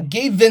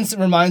 Gabe Vincent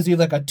reminds me of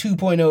like a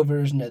 2.0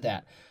 version of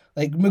that.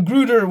 Like,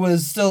 Magruder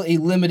was still a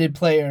limited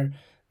player.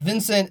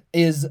 Vincent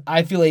is,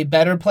 I feel, a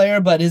better player,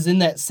 but is in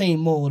that same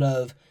mold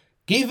of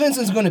Gabe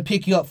Vincent's going to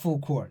pick you up full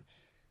court.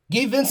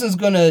 Gabe Vincent's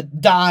going to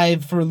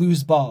dive for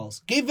loose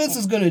balls. Gabe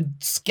Vincent's going to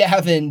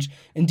scavenge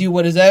and do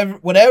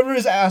whatever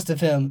is asked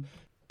of him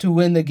to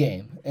win the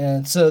game.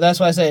 And so that's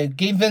why I say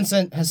Gabe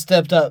Vincent has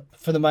stepped up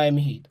for the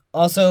Miami Heat.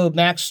 Also,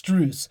 Max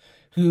Strus,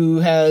 who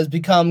has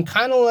become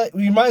kind of like,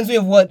 reminds me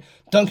of what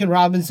Duncan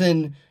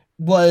Robinson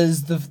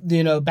was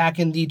back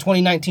in the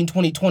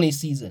 2019-2020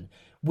 season,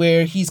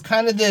 where he's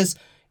kind of this,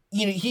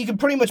 he could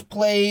pretty much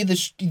play the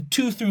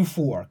 2 through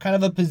 4, kind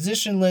of a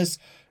positionless,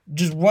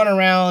 just run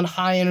around,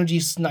 high energy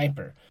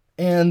sniper.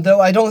 And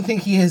though I don't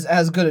think he is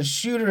as good a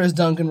shooter as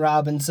Duncan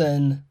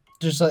Robinson,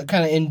 just like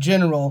kind of in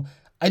general,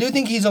 I do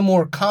think he's a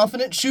more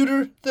confident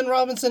shooter than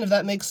Robinson, if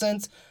that makes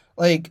sense.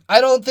 Like,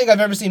 I don't think I've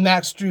ever seen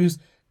Max Strus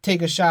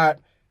take a shot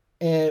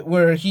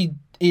where it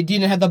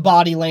didn't have the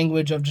body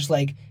language of just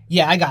like,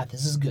 yeah, I got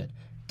this is good.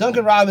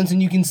 Duncan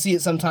Robinson, you can see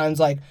it sometimes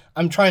like,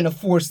 I'm trying to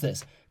force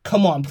this.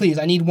 Come on, please,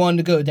 I need one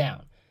to go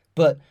down.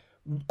 But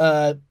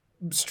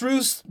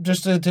Strus,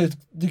 just to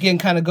again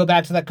kind of go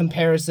back to that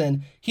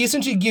comparison, he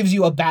essentially gives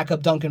you a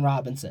backup Duncan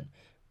Robinson.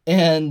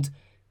 And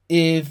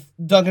if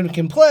Duncan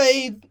can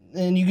play,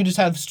 then you can just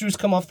have Strus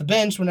come off the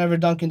bench whenever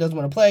Duncan doesn't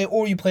want to play,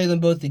 or you play them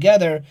both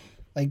together.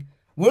 Like,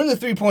 we're in the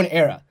 3-point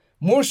era.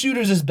 More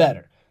shooters is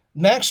better.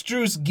 Max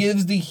Strus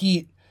gives the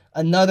Heat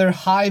another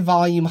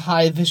high-volume,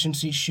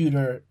 high-efficiency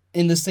shooter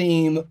in the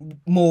same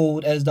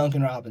mold as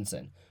Duncan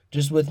Robinson,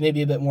 just with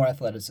maybe a bit more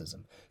athleticism.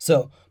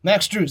 So,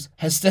 Max Strus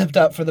has stepped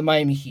up for the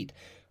Miami Heat.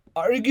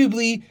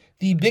 Arguably,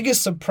 the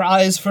biggest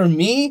surprise for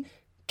me,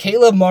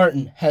 Caleb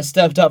Martin has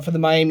stepped up for the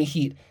Miami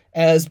Heat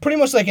as pretty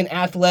much like an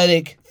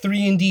athletic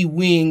 3-and-D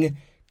wing,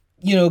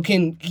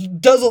 can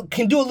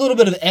do a little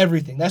bit of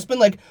everything. That's been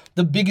like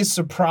the biggest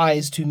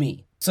surprise to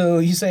me. So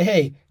you say,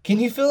 hey, can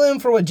you fill in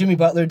for what Jimmy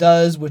Butler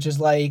does, which is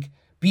like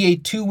be a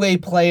two-way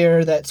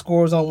player that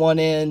scores on one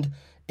end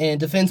and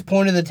defends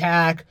point of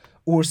attack,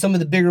 or some of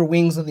the bigger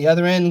wings on the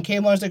other end? And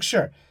Caleb Martin's like,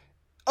 sure.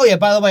 Oh yeah,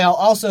 by the way, I'll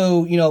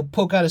also,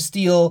 poke out a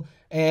steal,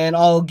 and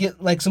I'll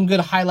get like some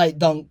good highlight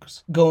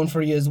dunks going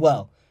for you as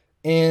well.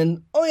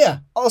 And oh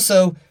yeah,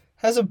 also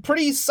has a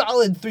pretty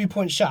solid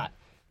 3-point shot.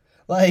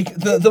 Like,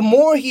 the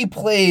more he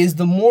plays,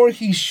 the more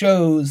he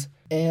shows.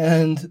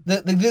 And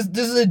this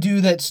is a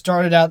dude that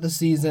started out the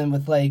season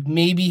with, like,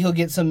 maybe he'll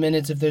get some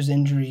minutes if there's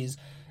injuries.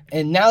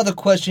 And now the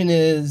question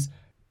is,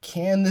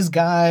 can this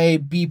guy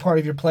be part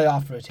of your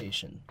playoff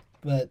rotation?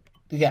 But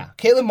yeah,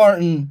 Caleb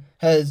Martin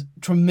has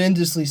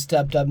tremendously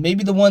stepped up.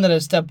 Maybe the one that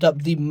has stepped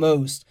up the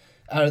most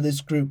out of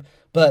this group.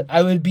 But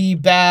I would be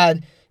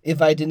bad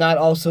if I did not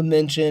also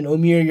mention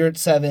Omer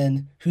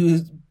Yurtseven,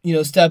 who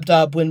stepped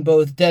up when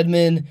both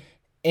Dedmon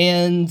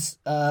and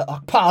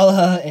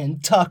Okpala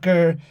and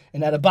Tucker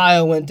and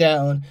Adebayo went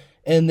down,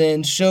 and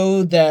then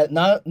showed that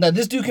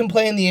this dude can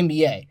play in the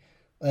NBA.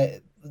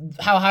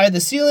 How high the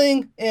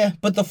ceiling?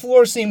 But the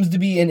floor seems to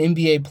be an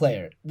NBA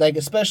player,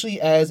 especially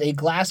as a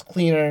glass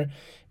cleaner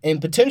and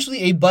potentially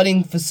a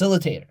budding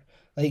facilitator.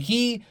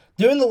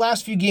 During the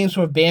last few games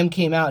where Bam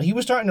came out, he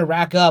was starting to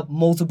rack up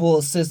multiple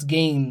assist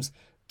games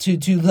to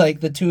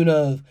the tune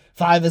of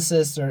 5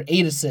 assists or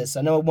 8 assists.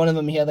 I know one of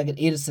them he had an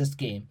 8 assist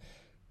game.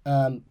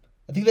 I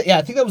think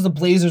that was the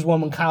Blazers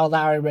one when Kyle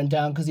Lowry went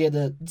down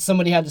because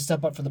somebody had to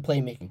step up for the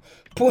playmaking.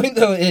 Point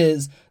though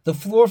is the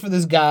floor for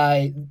this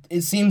guy.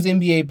 It seems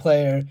NBA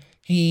player.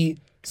 He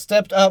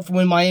stepped up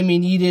when Miami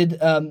needed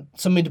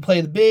somebody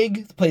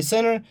to play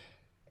center,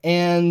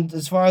 and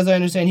as far as I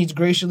understand, he's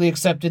graciously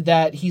accepted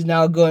that. He's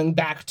now going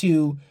back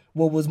to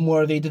what was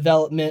more of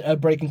a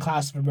breaking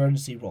class of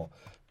emergency role.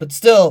 But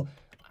still,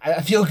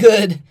 I feel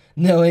good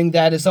knowing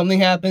that if something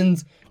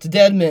happens to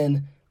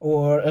Dedmon,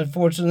 or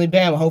unfortunately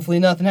Bam, hopefully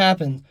nothing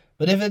happens,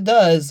 but if it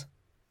does,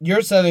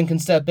 Yurtseven can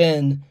step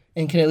in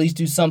and can at least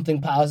do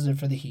something positive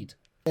for the Heat.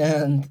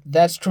 And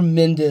that's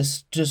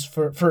tremendous just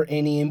for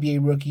any NBA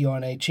rookie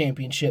on a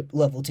championship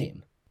level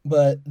team.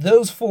 But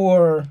those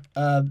four,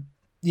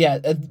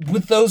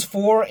 with those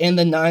 4 and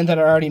the 9 that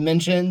I already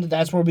mentioned,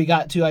 that's where we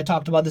got to. I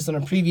talked about this on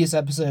a previous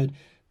episode,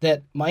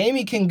 that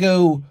Miami can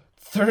go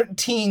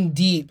 13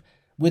 deep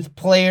with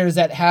players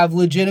that have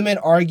legitimate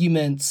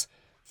arguments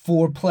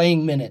for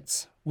playing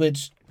minutes,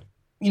 which,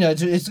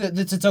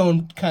 it's its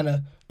own kind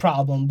of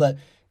problem, but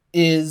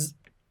is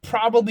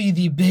probably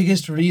the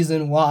biggest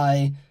reason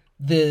why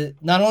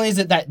not only is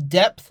it that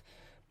depth,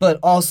 but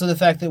also the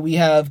fact that we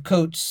have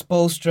Coach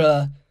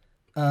Spoelstra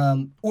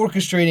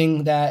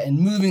orchestrating that and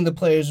moving the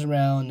players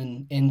around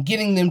and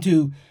getting them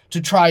to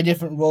try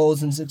different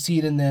roles and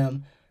succeed in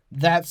them.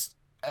 That's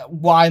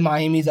why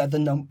Miami's at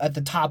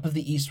the top of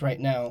the East right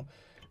now,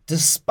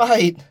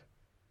 despite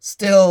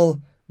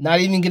still not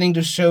even getting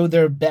to show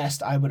their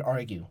best, I would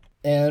argue.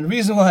 And the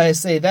reason why I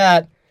say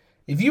that,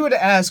 if you were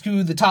to ask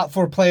who the top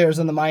 4 players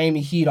on the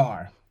Miami Heat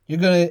are,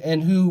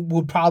 and who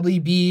would probably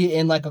be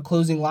in a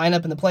closing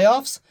lineup in the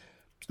playoffs,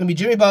 it's going to be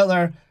Jimmy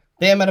Butler,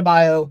 Bam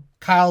Adebayo,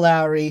 Kyle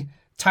Lowry,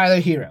 Tyler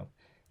Hero.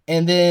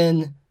 And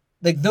then,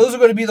 those are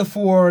going to be the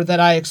 4 that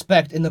I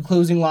expect in the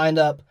closing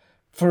lineup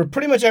for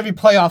pretty much every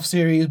playoff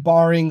series,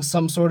 barring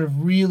some sort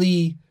of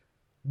really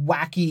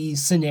wacky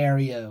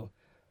scenario.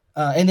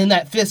 And then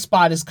that 5th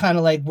spot is kind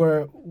of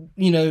where,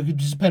 it could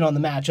just depend on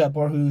the matchup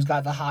or who's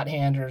got the hot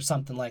hand or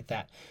something like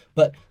that.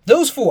 But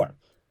those 4,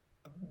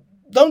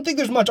 don't think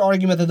there's much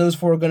argument that those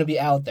 4 are going to be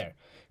out there.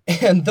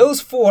 And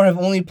those 4 have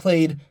only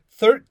played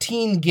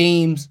 13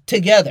 games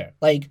together.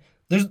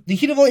 The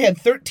Heat have only had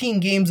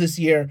 13 games this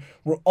year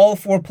where all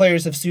 4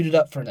 players have suited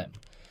up for them.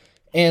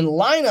 And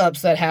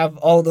lineups that have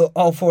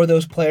all 4 of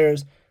those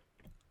players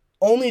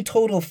only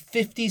total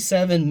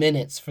 57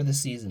 minutes for the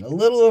season, a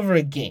little over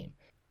a game.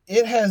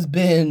 It has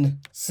been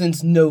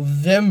since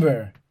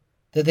November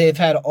that they've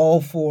had all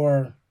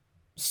 4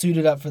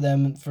 suited up for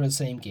them for the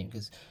same game,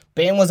 because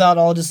Bam was out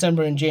all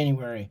December and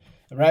January.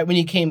 And right when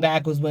he came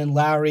back was when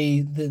Lowry,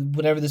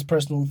 whatever this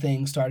personal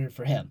thing started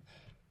for him.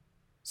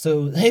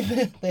 So they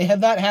have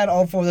not had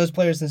all 4 of those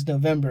players since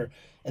November,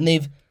 and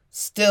they've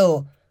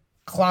still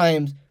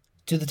climbed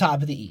to the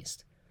top of the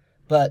East.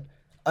 But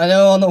I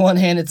know on the one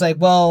hand it's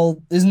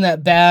isn't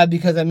that bad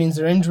because that means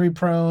they're injury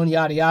prone,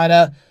 yada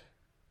yada.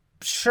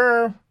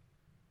 Sure.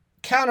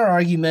 Counter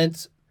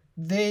arguments,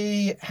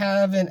 they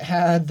haven't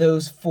had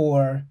those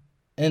 4,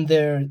 and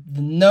they're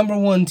the number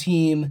 1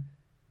 team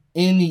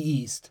in the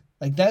East.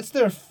 That's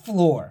their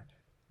floor.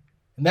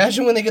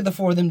 Imagine when they get the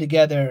 4 of them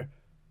together,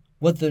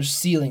 what their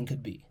ceiling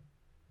could be.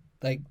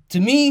 To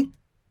me,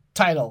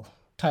 title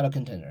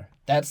contender.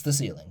 That's the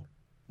ceiling.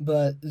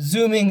 But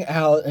zooming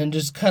out and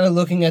just kind of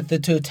looking at the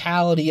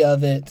totality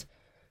of it,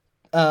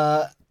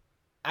 I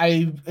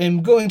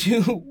am going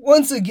to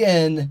once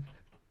again,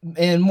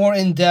 and more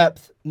in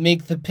depth,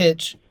 make the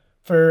pitch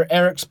for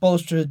Erik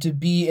Spoelstra to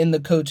be in the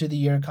Coach of the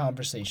Year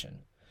conversation.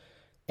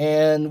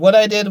 And what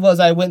I did was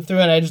I went through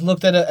and I just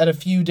looked at a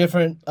few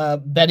different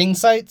betting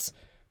sites,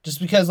 just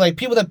because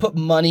people that put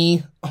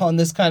money on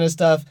this kind of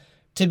stuff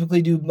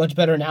typically do much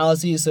better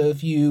analyses. So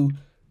if you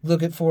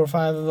look at 4 or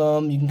 5 of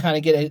them, you can kind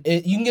of get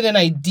an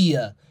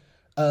idea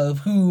of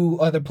who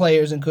are the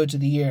players in Coach of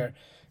the Year.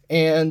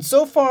 And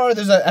so far,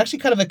 there's actually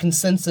kind of a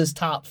consensus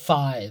top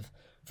 5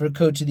 for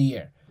Coach of the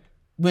Year,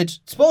 which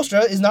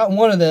Spoelstra is not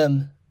one of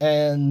them.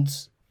 And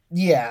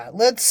yeah,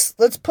 let's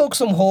poke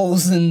some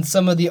holes in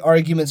some of the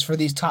arguments for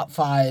these top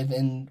 5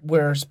 and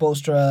where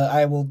Spoelstra,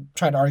 I will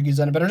try to argue, has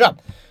done a better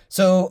job.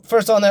 So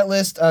first on that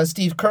list,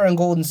 Steve Kerr in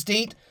Golden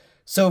State.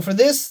 So for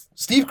this,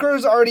 Steve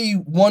Kerr's already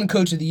won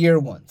Coach of the Year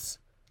once.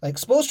 Like,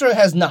 Spoelstra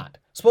has not.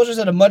 Spoelstra's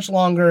had a much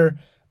longer,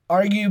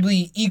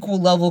 arguably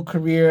equal-level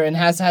career and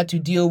has had to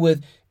deal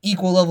with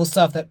equal-level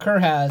stuff that Kerr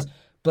has,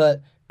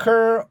 but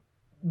Kerr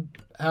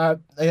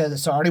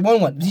already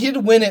won one. He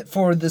did win it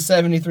for the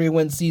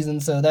 73-win season,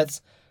 so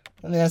that's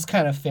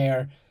kind of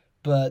fair.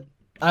 But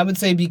I would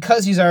say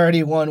because he's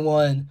already won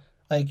one,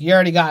 like, you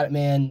already got it,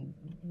 man.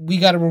 We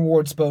got to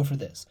reward Spo for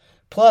this.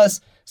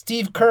 Plus,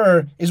 Steve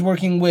Kerr is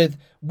working with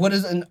what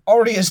is an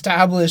already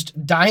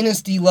established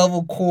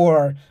dynasty-level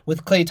core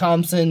with Klay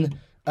Thompson,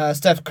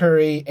 Steph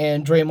Curry,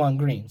 and Draymond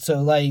Green.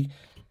 So, like,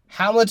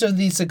 how much of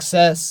the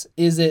success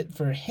is it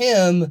for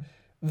him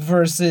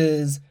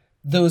versus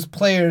those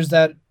players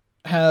that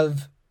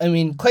have... I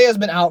mean, Klay has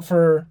been out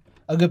for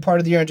a good part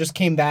of the year and just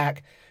came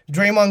back.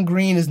 Draymond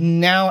Green is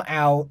now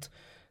out,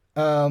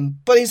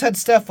 but he's had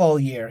Steph all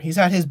year. He's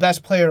had his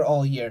best player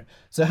all year.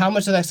 So how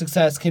much of that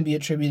success can be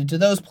attributed to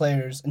those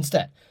players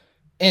instead?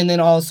 And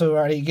then also,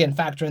 already again,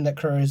 factor in that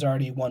Kerr has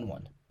already won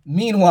one.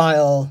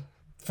 Meanwhile,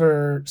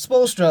 for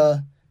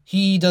Spoelstra,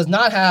 he does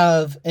not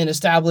have an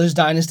established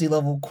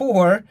dynasty-level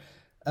core,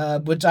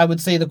 which I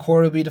would say the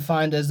core would be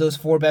defined as those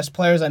four best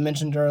players I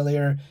mentioned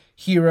earlier,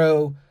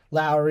 Hero,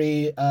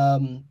 Lowry,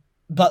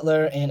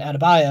 Butler, and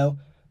Adebayo.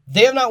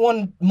 They have not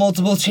won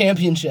multiple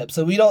championships,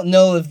 so we don't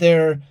know if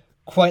they're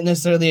quite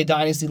necessarily a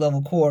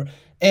dynasty-level core.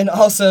 And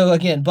also,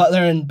 again,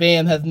 Butler and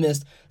Bam have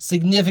missed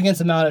significant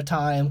amount of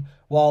time,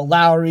 while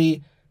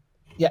Lowry,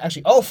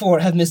 all four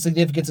have missed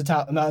significant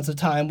amounts of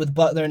time, with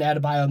Butler and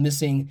Adebayo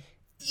missing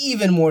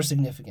even more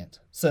significant.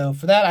 So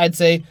for that, I'd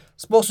say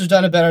Spoelstra's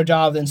done a better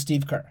job than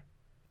Steve Kerr.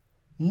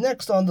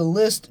 Next on the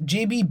list,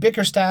 J.B.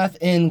 Bickerstaff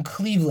in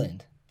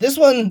Cleveland. This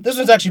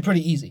one's actually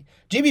pretty easy.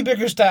 J.B.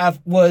 Bickerstaff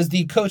was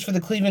the coach for the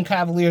Cleveland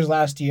Cavaliers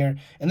last year,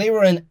 and they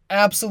were an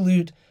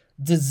absolute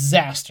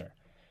disaster.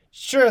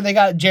 Sure, they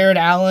got Jared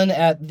Allen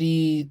at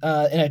the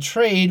in a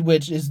trade,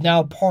 which is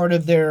now part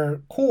of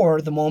their core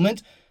at the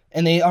moment,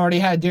 and they already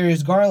had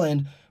Darius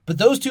Garland, but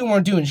those two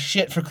weren't doing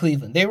shit for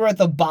Cleveland. They were at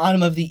the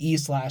bottom of the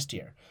East last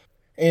year.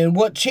 And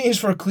what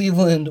changed for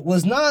Cleveland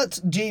was not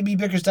J.B.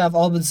 Bickerstaff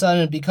all of a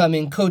sudden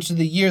becoming Coach of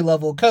the Year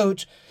level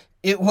coach.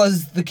 It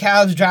was the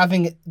Cavs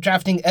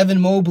drafting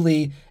Evan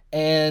Mobley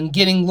and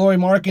getting Lauri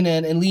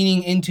Markkanen and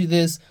leaning into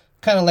this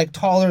kind of like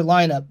taller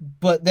lineup,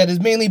 but that is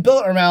mainly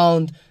built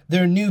around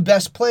their new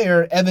best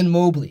player, Evan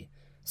Mobley.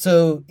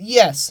 So,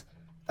 yes,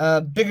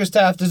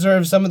 Bickerstaff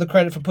deserves some of the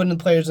credit for putting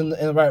the players in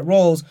the right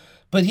roles,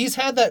 but he's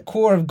had that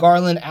core of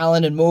Garland,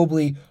 Allen, and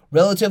Mobley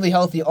relatively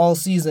healthy all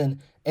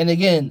season. And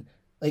again,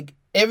 like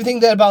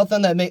everything about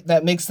them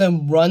that makes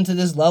them run to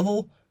this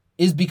level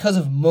is because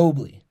of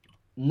Mobley,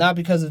 not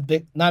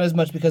as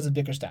much because of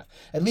Bickerstaff.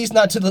 At least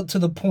not to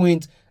the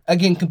point,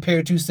 again,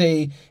 compared to,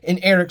 say, an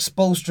Eric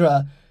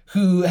Spoelstra,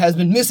 who has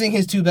been missing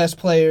his two best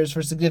players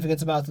for significant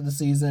amounts of the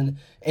season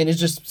and is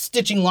just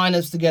stitching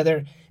lineups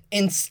together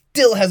and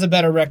still has a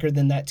better record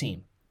than that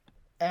team.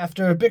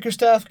 After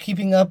Bickerstaff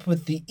keeping up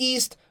with the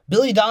East,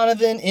 Billy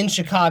Donovan in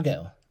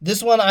Chicago.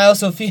 This one I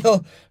also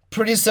feel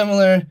pretty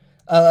similar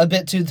a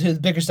bit to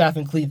Bickerstaff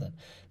in Cleveland.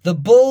 The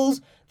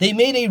Bulls, they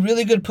made a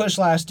really good push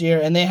last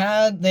year, and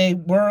they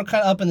were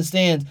kind of up in the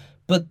stands,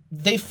 but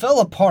they fell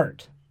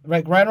apart.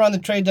 Right around the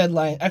trade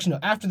deadline. Actually, no,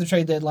 after the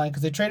trade deadline,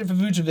 because they traded for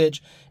Vucevic,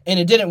 and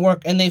it didn't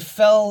work, and they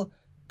fell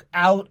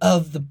out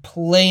of the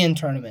play-in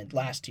tournament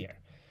last year.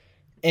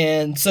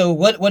 And so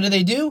what did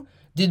they do?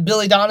 Did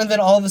Billy Donovan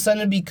all of a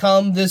sudden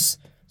become this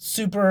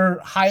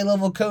super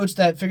high-level coach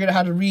that figured out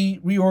how to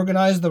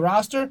reorganize the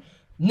roster?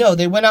 No,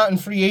 they went out in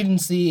free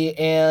agency,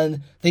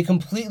 and they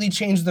completely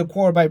changed the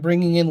core by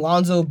bringing in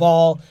Lonzo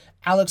Ball,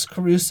 Alex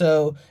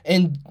Caruso,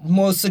 and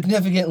most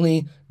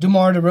significantly,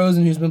 DeMar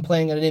DeRozan, who's been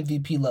playing at an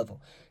MVP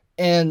level.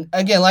 And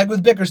again, like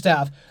with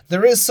Bickerstaff,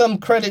 there is some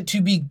credit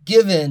to be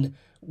given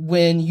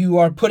when you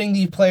are putting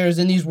these players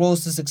in these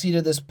roles to succeed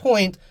at this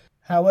point.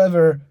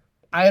 However,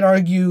 I'd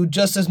argue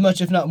just as much,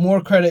 if not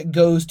more, credit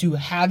goes to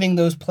having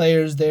those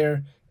players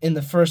there in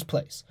the first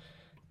place.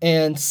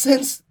 And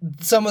since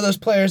some of those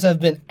players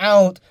have been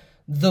out,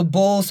 the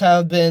Bulls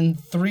have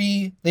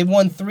they've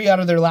won 3 out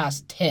of their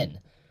last 10.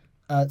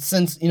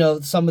 Since,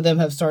 some of them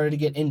have started to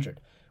get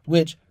injured.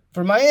 Which,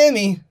 for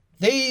Miami,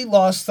 they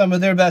lost some of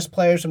their best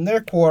players from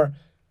their core,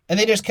 and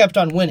they just kept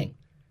on winning.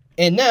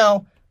 And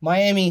now,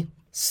 Miami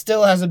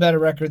still has a better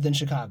record than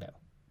Chicago.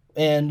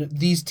 And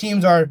these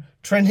teams are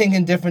trending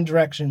in different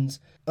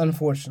directions,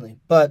 unfortunately.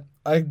 But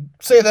I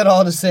say that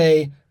all to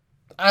say,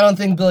 I don't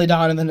think Billy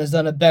Donovan has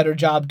done a better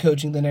job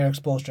coaching than Eric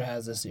Spoelstra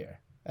has this year.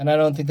 And I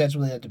don't think that's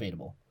really that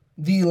debatable.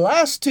 The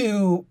last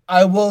two,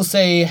 I will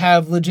say,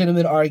 have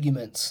legitimate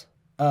arguments.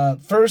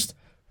 First,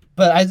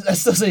 but I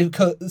still say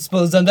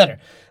Spo's done better.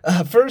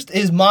 First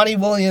is Monty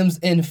Williams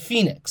in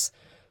Phoenix.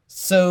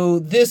 So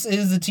this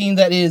is the team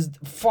that is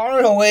far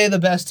and away the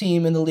best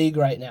team in the league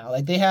right now.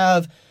 Like they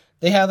have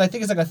I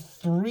think it's like a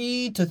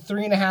 3 to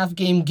 3.5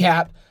 game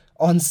gap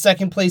on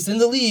second place in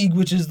the league,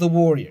 which is the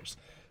Warriors.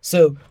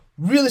 So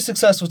really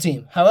successful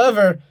team.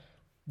 However,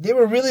 they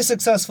were really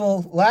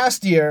successful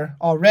last year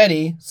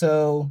already,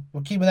 so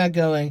we're keeping that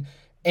going.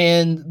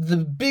 And the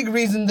big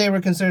reason they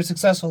were considered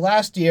successful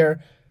last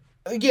year,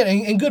 again,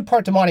 in good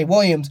part to Monty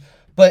Williams,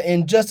 but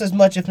in just as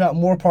much, if not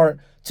more part,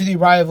 to the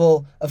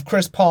arrival of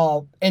Chris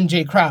Paul and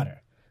Jay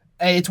Crowder.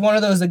 It's one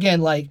of those,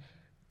 again, like,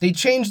 they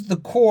changed the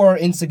core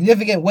in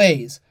significant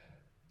ways.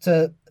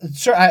 I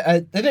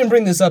didn't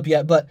bring this up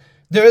yet, but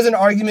there is an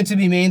argument to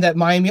be made that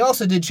Miami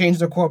also did change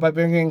their core by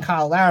bringing in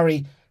Kyle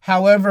Lowry.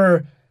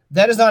 However,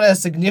 that is not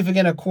as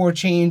significant a core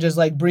change as,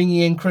 like,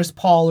 bringing in Chris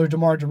Paul or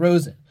DeMar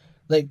DeRozan.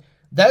 Like,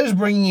 that is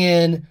bringing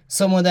in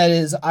someone that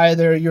is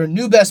either your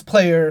new best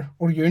player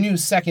or your new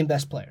second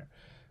best player.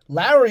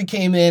 Lowry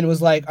came in and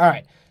was like, all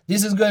right,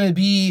 this is going to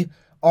be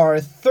our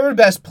third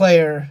best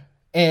player,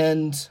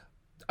 and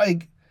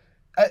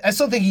I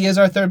still think he is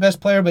our third best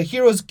player, but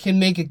Heroes can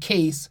make a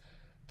case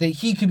that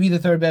he could be the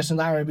third best and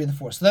Lowry would be the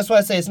fourth. So that's why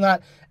I say it's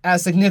not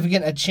as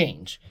significant a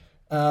change.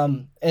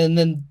 And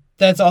then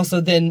that's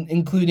also then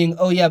including,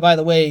 oh yeah, by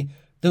the way,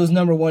 those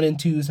number 1 and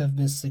 2s have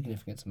missed a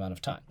significant amount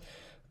of time.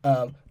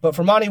 But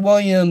for Monty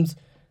Williams,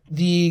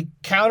 the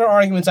counter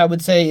arguments I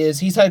would say is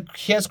he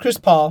has Chris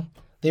Paul.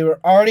 They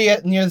were already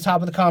near the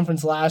top of the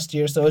conference last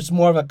year, so it's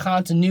more of a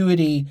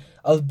continuity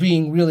of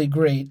being really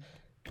great.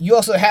 You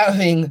also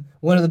having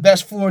one of the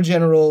best floor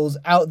generals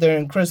out there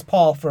in Chris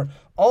Paul for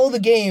all the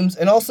games,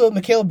 and also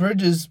Mikal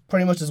Bridges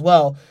pretty much as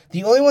well.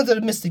 The only ones that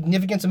have missed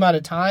significant amount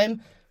of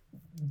time,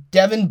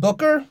 Devin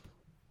Booker,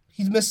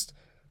 he's missed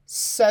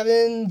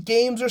 7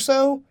 games or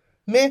so.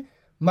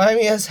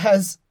 Miami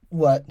has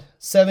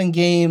 7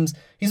 games.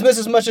 He's missed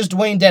as much as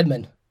Dwayne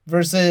Dedmon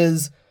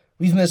versus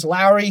we've missed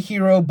Lowry,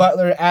 Hero,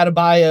 Butler,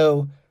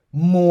 Adebayo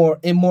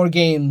in more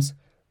games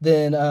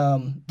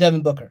than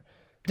Devin Booker.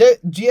 They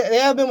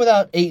have been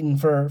without Ayton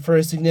for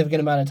a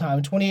significant amount of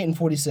time, 28 and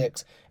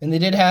 46, and they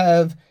did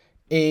have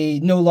a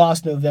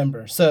no-loss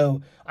November.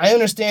 So I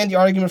understand the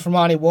argument for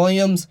Monty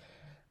Williams.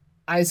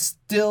 I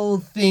still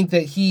think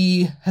that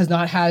he has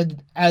not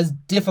had as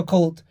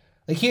difficult,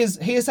 like he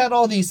has had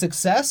all the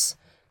success,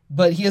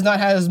 but he has not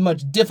had as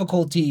much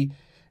difficulty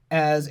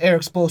as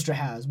Eric Spoelstra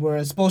has,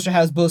 whereas Spoelstra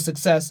has both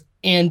success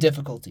and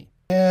difficulty.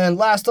 And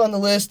last on the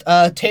list,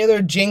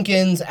 Taylor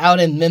Jenkins out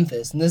in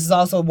Memphis. And this is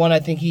also one I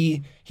think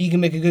he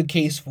can make a good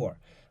case for.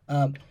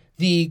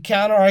 The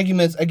counter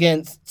arguments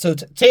against,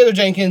 Taylor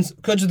Jenkins,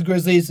 coach of the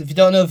Grizzlies. If you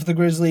don't know for the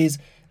Grizzlies,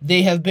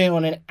 they have been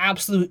on an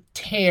absolute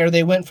tear.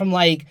 They went from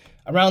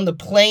around the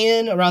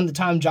play-in, around the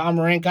time John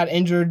Morant got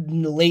injured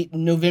in the late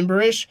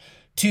November-ish,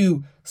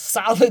 to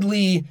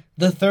solidly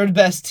the third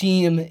best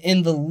team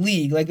in the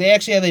league. Like, they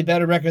actually have a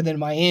better record than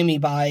Miami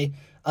by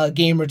a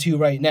game or two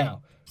right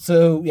now.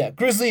 So, yeah,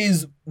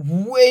 Grizzlies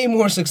way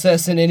more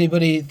success than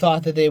anybody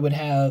thought that they would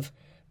have.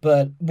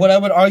 But what I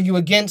would argue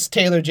against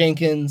Taylor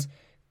Jenkins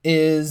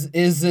is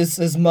this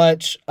as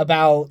much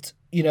about,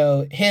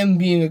 him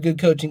being a good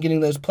coach and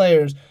getting those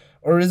players,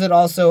 or is it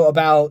also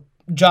about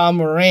John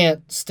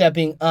Morant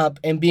stepping up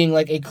and being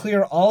a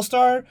clear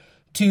all-star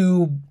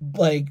to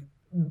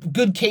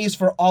good case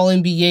for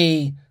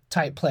all-NBA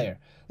type player?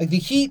 The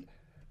Heat,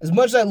 as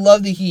much as I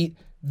love the Heat,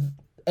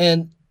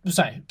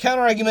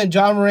 counter argument,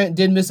 John Morant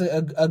did miss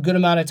a good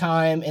amount of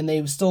time and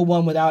they still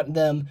won without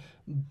them,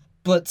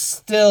 but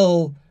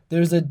still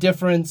there's a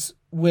difference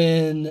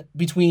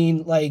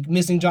between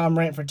missing John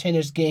Morant for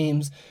 10-ish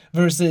games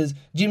versus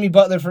Jimmy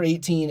Butler for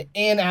 18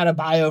 and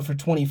Adebayo for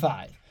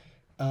 25.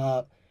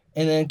 And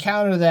then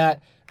counter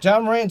that,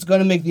 John Morant's going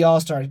to make the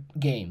All-Star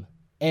game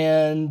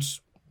and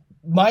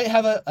might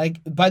have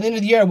by the end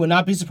of the year, I would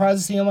not be surprised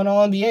to see him on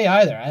All-NBA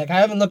either. I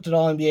haven't looked at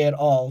All-NBA at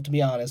all, to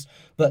be honest,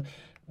 but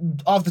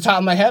off the top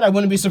of my head, I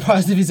wouldn't be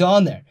surprised if he's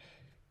on there.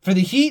 For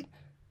the Heat,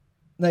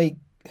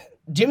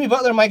 Jimmy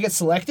Butler might get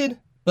selected,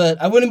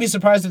 but I wouldn't be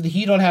surprised if the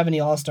Heat don't have any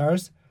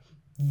All-Stars.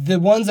 The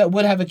ones that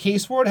would have a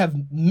case for it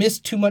have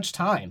missed too much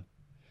time.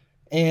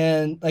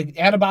 And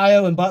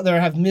Adebayo and Butler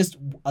have missed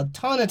a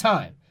ton of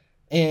time.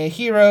 And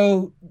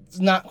Hero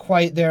is not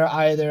quite there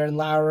either, and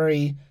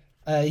Lowry,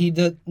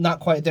 not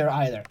quite there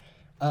either.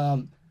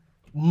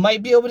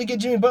 Might be able to get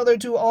Jimmy Butler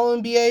to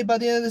All-NBA by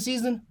the end of the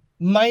season.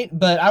 Might,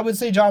 but I would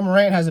say John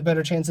Morant has a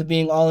better chance of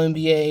being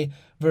All-NBA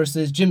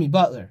versus Jimmy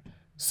Butler.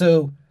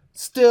 So,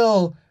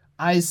 still,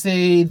 I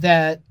say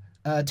that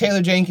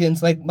Taylor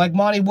Jenkins, like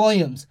Monty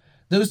Williams,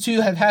 those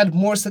two have had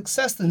more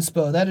success than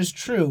Spo. That is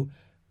true.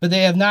 But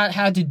they have not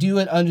had to do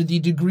it under the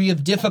degree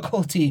of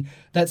difficulty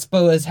that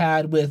Spo has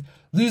had with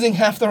losing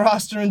half the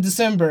roster in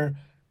December,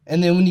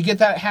 and then when you get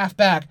that half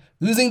back,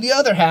 losing the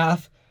other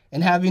half,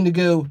 and having to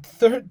go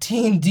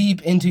 13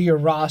 deep into your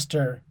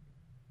roster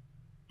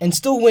and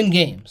still win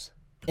games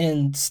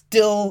and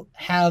still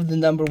have the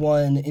number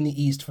 1 in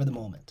the East for the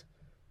moment.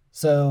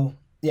 So,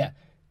 yeah.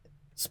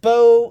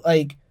 Spo,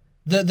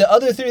 the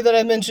other 3 that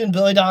I mentioned,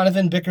 Billy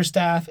Donovan,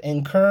 Bickerstaff,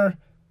 and Kerr,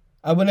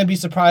 I wouldn't be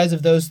surprised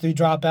if those 3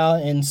 drop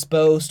out and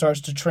Spo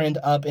starts to trend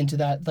up into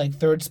that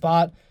third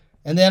spot.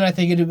 And then I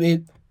think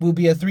it will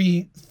be a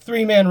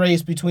three-man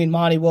race between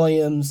Monty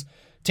Williams,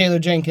 Taylor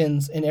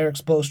Jenkins, and Eric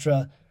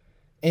Spoelstra.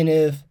 And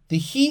if the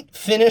Heat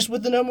finish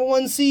with the number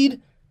 1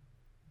 seed,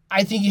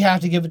 I think you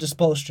have to give it to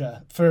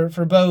Spoelstra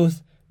for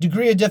both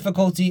degree of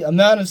difficulty,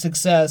 amount of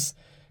success,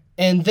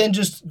 And then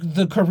just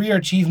the career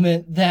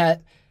achievement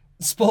that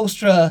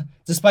Spoelstra,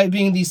 despite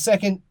being the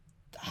second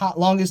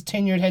longest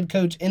tenured head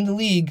coach in the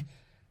league,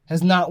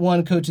 has not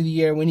won Coach of the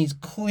Year when he's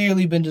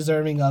clearly been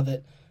deserving of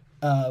it,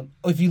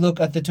 if you look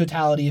at the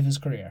totality of his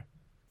career.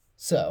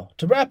 So,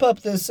 to wrap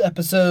up this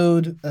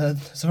episode,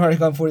 it's already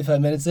gone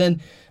 45 minutes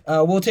in,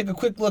 we'll take a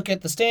quick look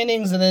at the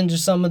standings and then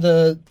just some of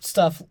the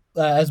stuff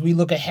as we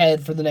look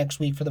ahead for the next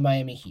week for the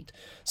Miami Heat.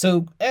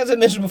 So, as I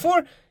mentioned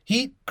before,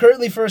 Heat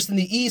currently first in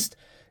the East,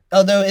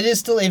 although it is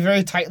still a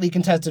very tightly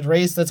contested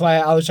race. That's why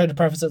I always try to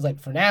preface it like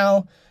for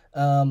now,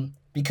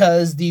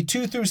 because the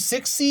 2 through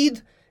 6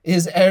 seed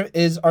is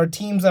our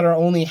teams that are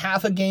only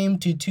half a game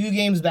to 2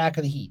 games back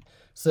of the Heat.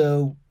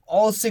 So,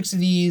 all 6 of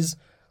these,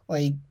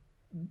 like,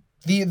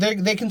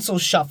 they can still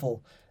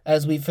shuffle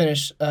as we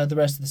finish the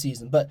rest of the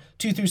season. But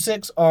 2 through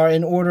 6 are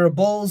in order: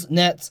 Bulls,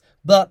 Nets,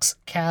 Bucks,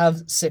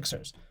 Cavs,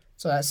 Sixers.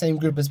 So that same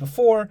group as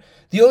before.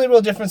 The only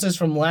real differences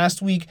from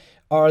last week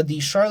are the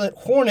Charlotte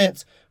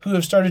Hornets, who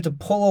have started to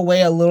pull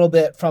away a little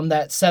bit from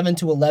that 7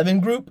 to 11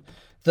 group.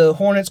 The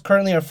Hornets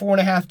currently are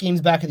 4.5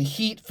 games back of the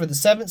Heat for the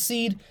 7th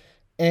seed.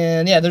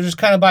 And yeah, they're just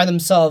kind of by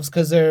themselves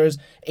because there's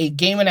a 1.5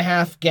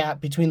 game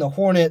gap between the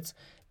Hornets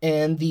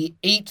and the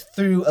 8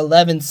 through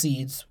 11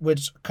 seeds,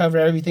 which cover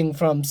everything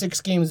from 6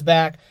 games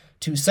back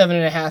to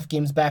 7.5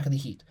 games back of the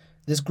Heat.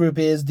 This group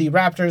is the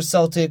Raptors,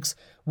 Celtics,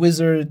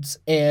 Wizards,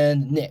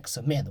 and Knicks.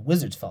 So, man, the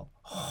Wizards fell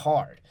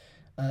hard.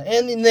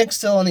 And the Knicks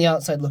still on the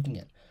outside looking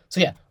in. So,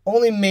 yeah,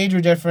 only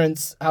major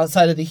difference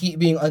outside of the Heat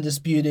being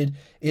undisputed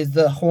is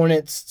the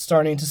Hornets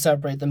starting to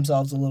separate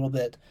themselves a little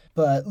bit.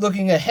 But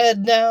looking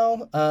ahead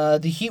now,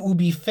 the Heat will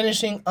be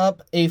finishing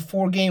up a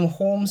 4-game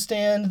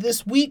homestand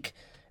this week.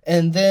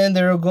 And then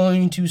they're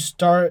going to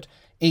start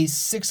a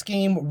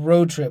 6-game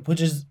road trip, it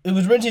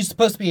was originally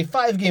supposed to be a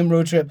 5-game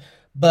road trip,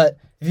 but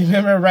if you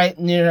remember right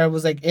near, it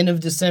was like end of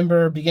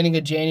December, beginning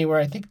of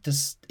January, I think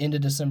this end of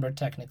December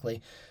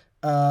technically,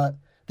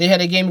 they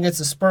had a game against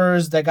the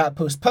Spurs that got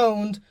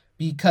postponed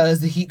because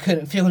the Heat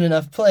couldn't field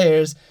enough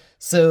players,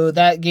 so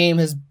that game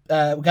has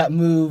got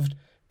moved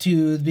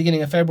to the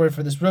beginning of February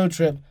for this road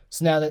trip,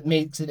 so now that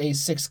makes it a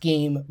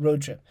 6-game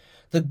road trip.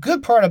 The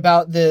good part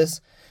about this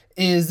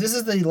is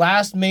the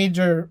last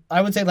major,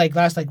 I would say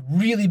last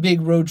really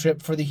big road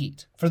trip for the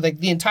Heat for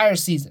the entire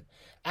season.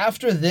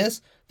 After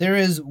this, there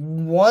is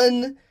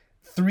one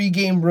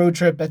 3-game road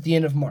trip at the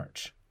end of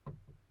March.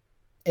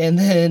 And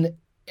then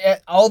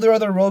all their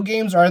other road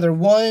games are either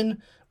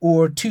 1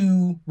 or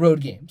 2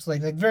 road games,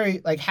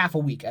 very half a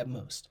week at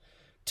most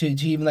to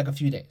even a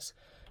few days.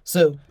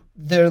 So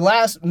their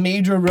last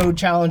major road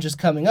challenge is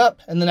coming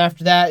up, and then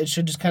after that, it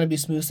should just kind of be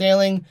smooth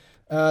sailing.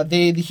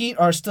 The Heat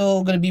are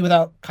still going to be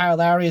without Kyle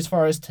Lowry as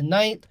far as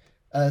tonight.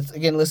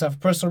 Again, listed for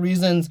personal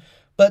reasons.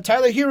 But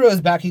Tyler Hero is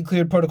back. He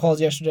cleared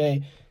protocols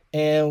yesterday,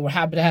 and we're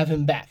happy to have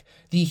him back.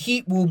 The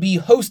Heat will be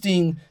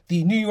hosting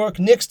the New York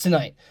Knicks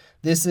tonight.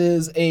 This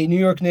is a New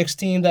York Knicks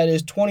team that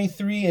is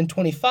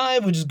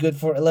 23-25, which is good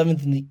for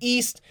 11th in the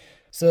East.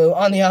 So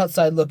on the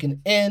outside looking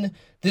in,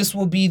 this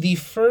will be the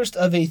first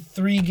of a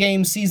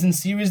 3-game season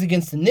series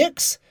against the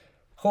Knicks.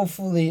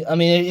 Hopefully,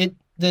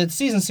 the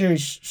season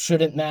series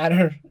shouldn't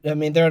matter. They're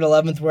at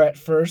 11th, we're at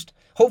 1st.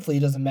 Hopefully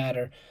it doesn't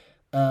matter.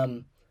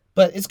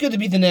 But it's good to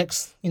beat the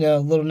Knicks.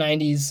 Little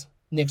 90s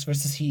Knicks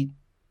versus Heat.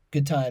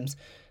 Good times.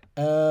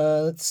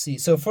 Let's see.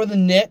 So for the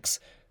Knicks,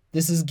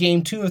 this is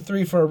game 2 of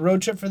 3 for a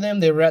road trip for them.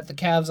 They were at the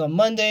Cavs on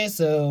Monday,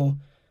 so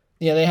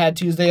yeah, they had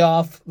Tuesday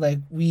off.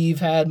 We've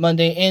had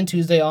Monday and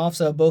Tuesday off,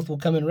 so both will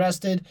come in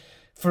rested.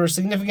 For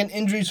significant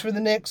injuries for the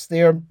Knicks,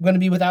 they are going to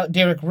be without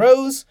Derrick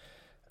Rose,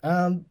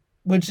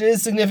 which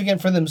is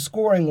significant for them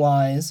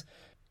scoring-wise,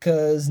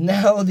 because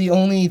now the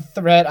only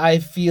threat I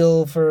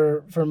feel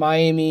for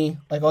Miami,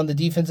 on the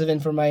defensive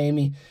end for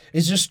Miami,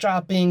 is just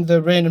dropping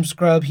the random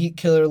scrub Heat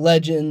killer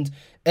legend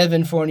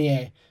Evan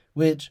Fournier,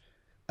 which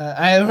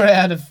I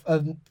had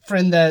a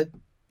friend that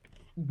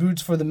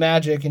roots for the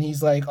Magic, and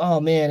he's like, oh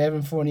man,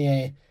 Evan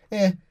Fournier,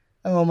 I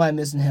don't mind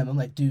missing him. I'm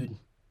like, dude,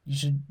 you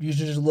should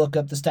just look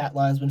up the stat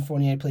lines when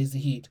Fournier plays the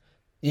Heat.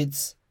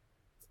 It's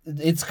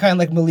kind of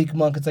like Malik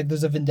Monk. It's like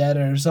there's a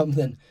vendetta or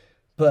something.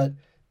 But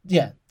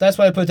yeah, that's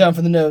why I put down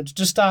for the notes.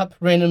 Just stop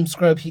random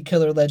scrub Heat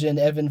killer legend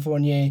Evan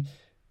Fournier.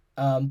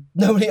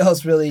 Nobody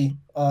else really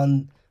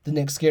on the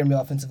Knicks scare me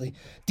offensively.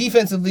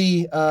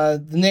 Defensively,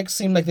 the Knicks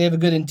seem like they have a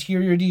good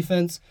interior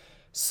defense.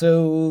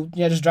 So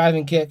yeah, just drive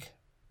and kick,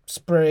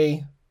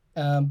 spray,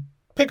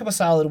 pick up a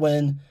solid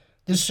win.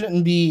 This should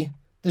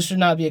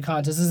not be a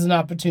contest. This is an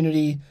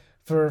opportunity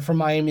for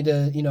Miami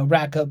to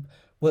rack up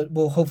what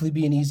will hopefully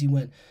be an easy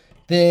win.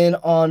 Then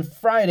on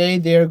Friday,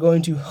 they're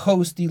going to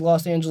host the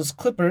Los Angeles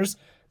Clippers.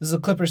 This is a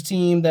Clippers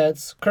team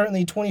that's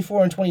currently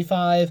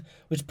 24-25,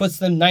 which puts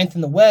them 9th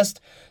in the West.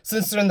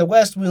 Since they're in the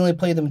West, we only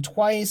play them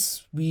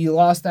twice. We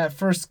lost that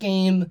first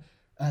game.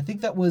 I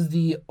think that was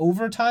the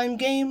overtime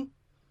game.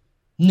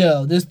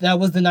 No, that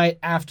was the night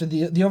after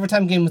the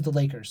overtime game with the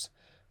Lakers.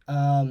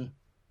 Yeah,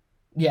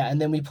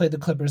 and then we played the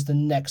Clippers the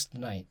next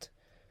night.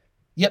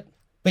 Yep.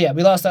 But yeah,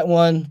 we lost that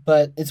one,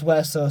 but it's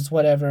West, so it's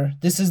whatever.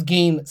 This is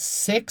game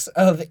 6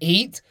 of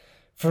 8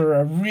 for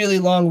a really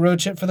long road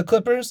trip for the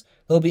Clippers.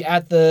 They'll be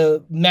at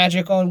the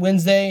Magic on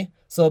Wednesday,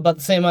 so about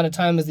the same amount of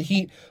time as the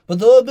Heat, but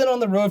they'll have been on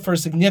the road for a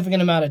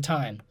significant amount of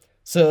time,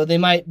 so they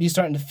might be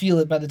starting to feel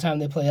it by the time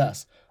they play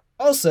us.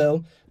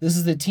 Also, this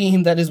is a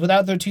team that is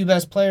without their two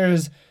best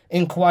players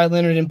in Kawhi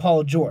Leonard and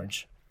Paul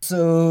George.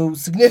 So,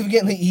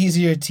 significantly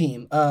easier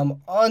team.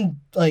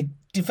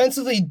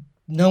 Defensively,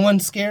 no one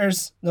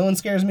scares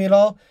me at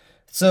all.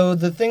 So,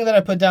 the thing that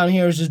I put down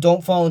here is just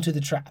don't fall into the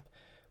trap.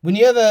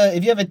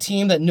 If you have a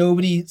team that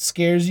nobody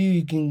scares you,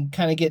 you can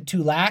kind of get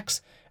too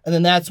lax, and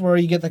then that's where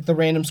you get like the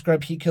random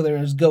scrub heat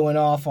killers going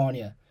off on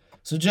you.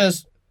 So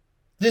just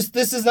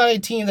this is not a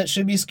team that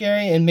should be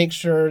scary, and make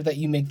sure that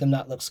you make them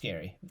not look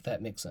scary, if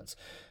that makes sense.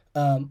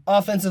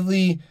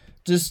 Offensively,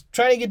 just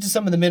try to get to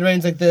some of the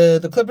mid-range. Like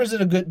the Clippers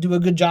do a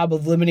good job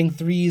of limiting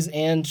threes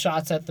and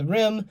shots at the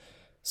rim.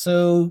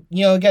 So,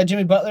 you got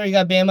Jimmy Butler, you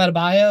got Bam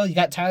Adebayo, you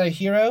got Tyler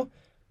Hero.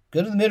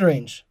 Go to the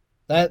mid-range.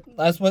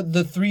 That's what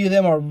the three of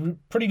them are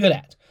pretty good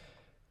at.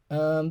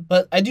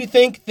 But I do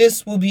think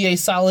this will be a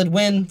solid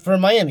win for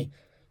Miami.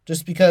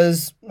 Just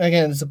because,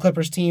 again, it's a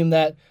Clippers team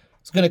that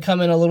is going to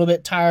come in a little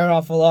bit tired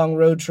off a long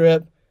road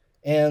trip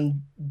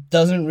and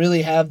doesn't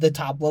really have the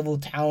top-level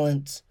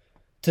talent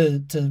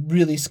to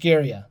really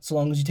scare you, so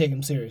long as you take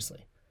them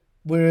seriously.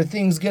 Where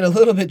things get a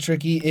little bit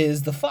tricky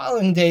is the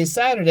following day,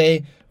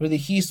 Saturday, where the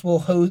Heat will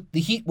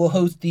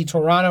host the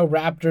Toronto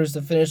Raptors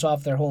to finish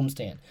off their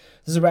homestand.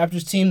 This is a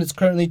Raptors team that's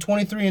currently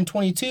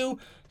 23-22,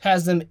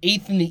 has them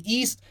 8th in the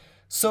East.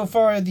 So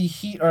far, the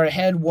Heat are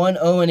ahead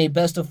 1-0 in a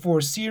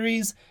best-of-4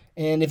 series,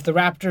 and if the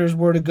Raptors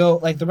were to go,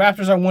 the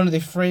Raptors are one of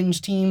the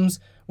fringe teams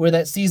where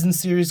that season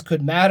series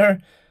could matter.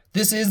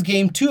 This is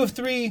game 2 of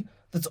 3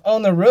 that's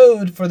on the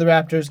road for the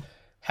Raptors.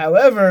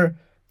 However,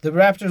 the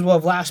Raptors will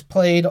have last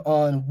played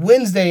on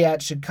Wednesday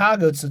at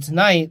Chicago, so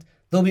tonight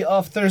they'll be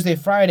off Thursday,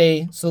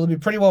 Friday, so they'll be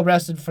pretty well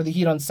rested for the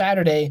Heat on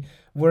Saturday,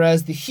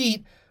 whereas the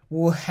Heat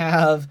will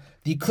have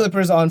the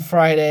Clippers on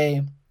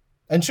Friday.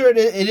 And sure, it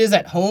is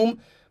at home,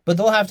 but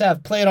they'll have to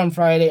have played on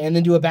Friday and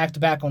then do a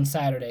back-to-back on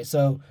Saturday.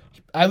 So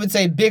I would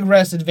say big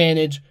rest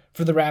advantage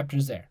for the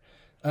Raptors there.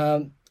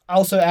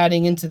 Also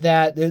adding into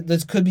that,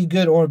 this could be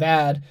good or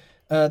bad.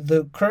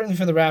 Currently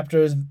for the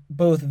Raptors,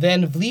 both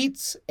Van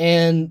Vliet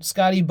and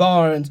Scotty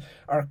Barnes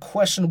are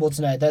questionable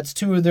tonight. That's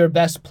two of their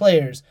best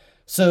players.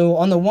 So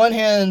on the one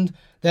hand,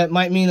 that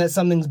might mean that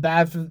something's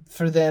bad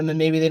for them and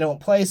maybe they don't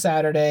play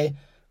Saturday.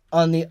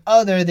 On the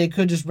other, they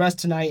could just rest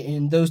tonight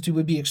and those two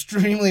would be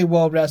extremely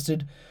well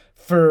rested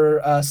for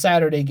a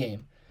Saturday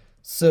game.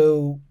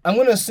 So I'm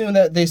going to assume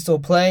that they still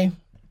play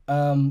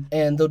and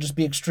they'll just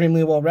be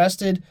extremely well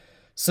rested.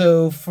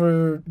 So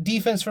for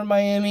defense for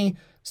Miami,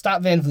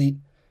 stop Van Vliet.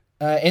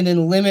 And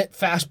then limit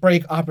fast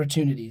break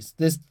opportunities.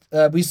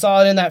 We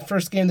saw it in that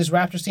first game. This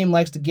Raptors team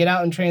likes to get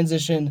out in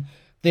transition.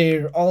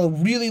 They're all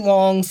really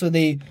long, so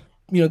they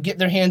get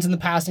their hands in the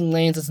passing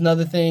lanes. That's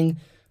another thing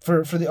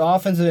for the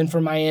offensive end for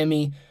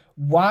Miami.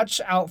 Watch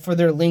out for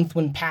their length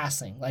when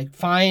passing.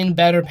 Find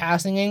better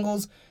passing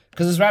angles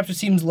because this Raptors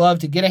teams love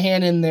to get a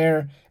hand in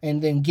there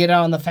and then get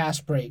out on the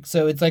fast break.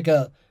 So it's like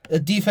a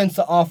defense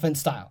to offense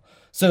style.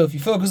 So if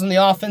you focus on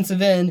the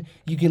offensive end,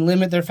 you can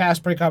limit their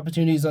fast break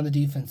opportunities on the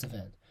defensive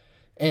end.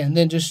 And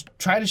then just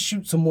try to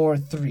shoot some more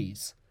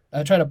threes.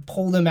 Try to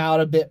pull them out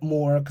a bit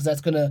more because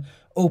that's going to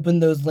open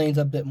those lanes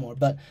a bit more.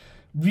 But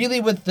really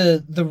with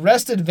the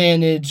rest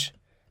advantage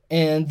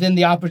and then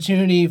the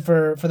opportunity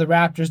for the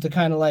Raptors to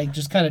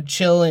kind of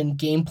chill and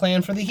game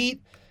plan for the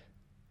Heat,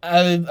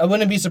 I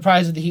wouldn't be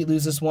surprised if the Heat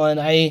lose this one.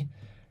 I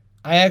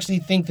actually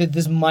think that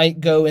this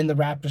might go in the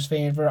Raptors'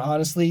 favor,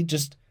 honestly.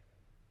 Just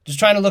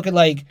trying to look at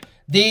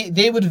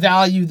they would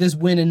value this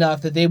win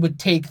enough that they would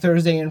take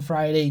Thursday and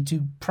Friday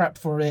to prep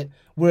for it,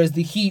 whereas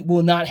the Heat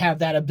will not have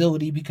that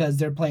ability because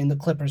they're playing the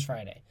Clippers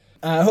Friday.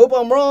 I hope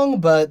I'm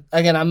wrong, but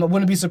again, I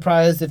wouldn't be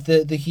surprised if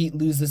the Heat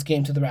lose this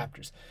game to the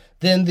Raptors.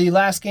 Then the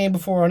last game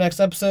before our next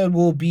episode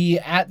will be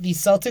at the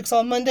Celtics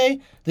on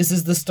Monday. This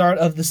is the start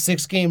of the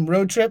 6-game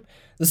road trip.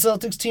 The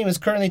Celtics team is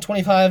currently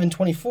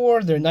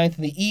 25-24. They're 9th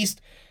in the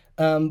East.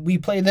 We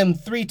played them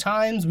 3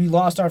 times. We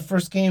lost our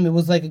first game. It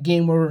was like a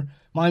game where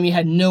Miami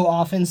had no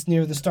offense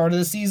near the start of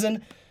the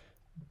season,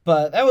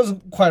 but that was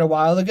quite a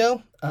while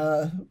ago.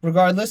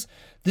 Regardless,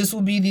 this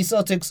will be the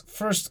Celtics'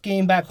 first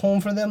game back home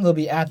for them. They'll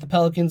be at the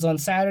Pelicans on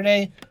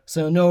Saturday,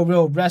 so no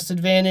real rest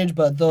advantage,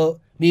 but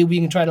maybe we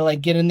can try to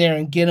get in there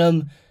and get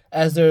them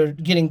as they're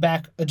getting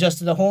back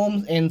adjusted to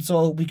home, and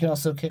so we can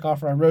also kick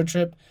off our road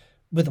trip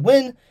with a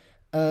win.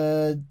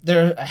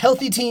 They're a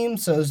healthy team,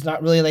 so there's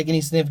not really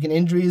any significant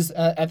injuries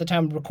at the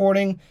time of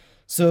recording.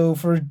 So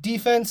for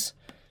defense,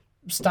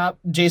 stop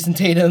Jason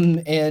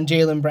Tatum and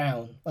Jaylen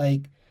Brown.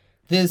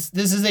 This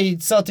is a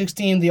Celtics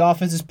team. The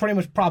offense is pretty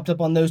much propped up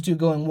on those two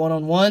going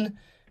one-on-one.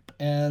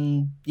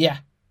 And yeah,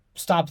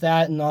 stop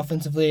that. And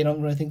offensively, I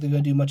don't really think they're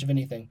going to do much of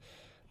anything.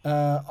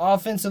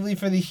 Offensively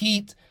for the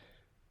Heat,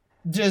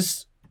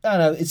 just, I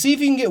don't know, see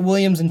if you can get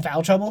Williams in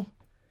foul trouble.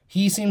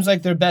 He seems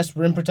like their best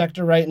rim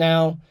protector right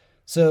now.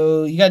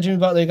 So you got Jimmy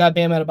Butler, you got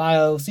Bam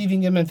Adebayo. See if you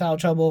can get him in foul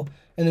trouble.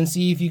 And then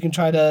see if you can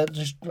try to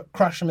just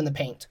crush him in the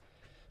paint.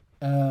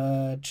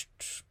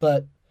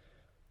 But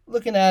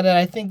looking at it,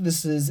 I think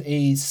this is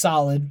a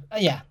solid.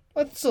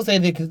 I'd still say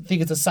they could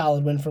think it's a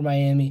solid win for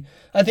Miami.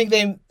 I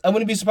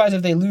wouldn't be surprised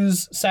if they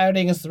lose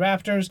Saturday against the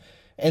Raptors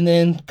and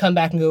then come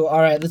back and go, all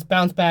right, let's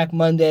bounce back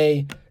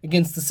Monday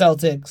against the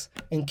Celtics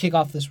and kick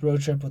off this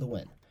road trip with a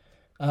win.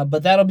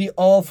 But that'll be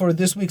all for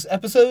this week's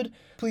episode.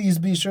 Please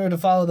be sure to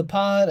follow the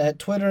pod at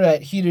Twitter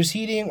at Heaters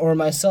Heating or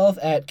myself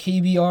at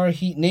KBR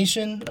Heat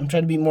Nation. I'm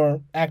trying to be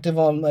more active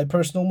on my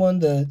personal one,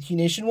 the Heat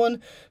Nation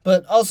one.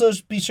 But also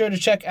be sure to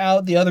check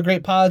out the other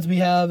great pods we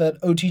have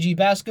at OTG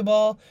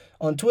Basketball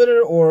on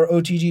Twitter or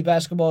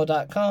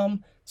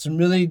otgbasketball.com. Some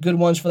really good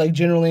ones for like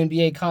general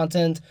NBA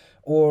content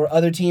or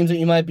other teams that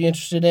you might be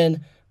interested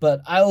in.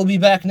 But I will be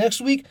back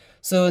next week.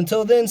 So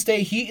until then,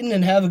 stay heating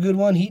and have a good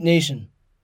one, Heat Nation.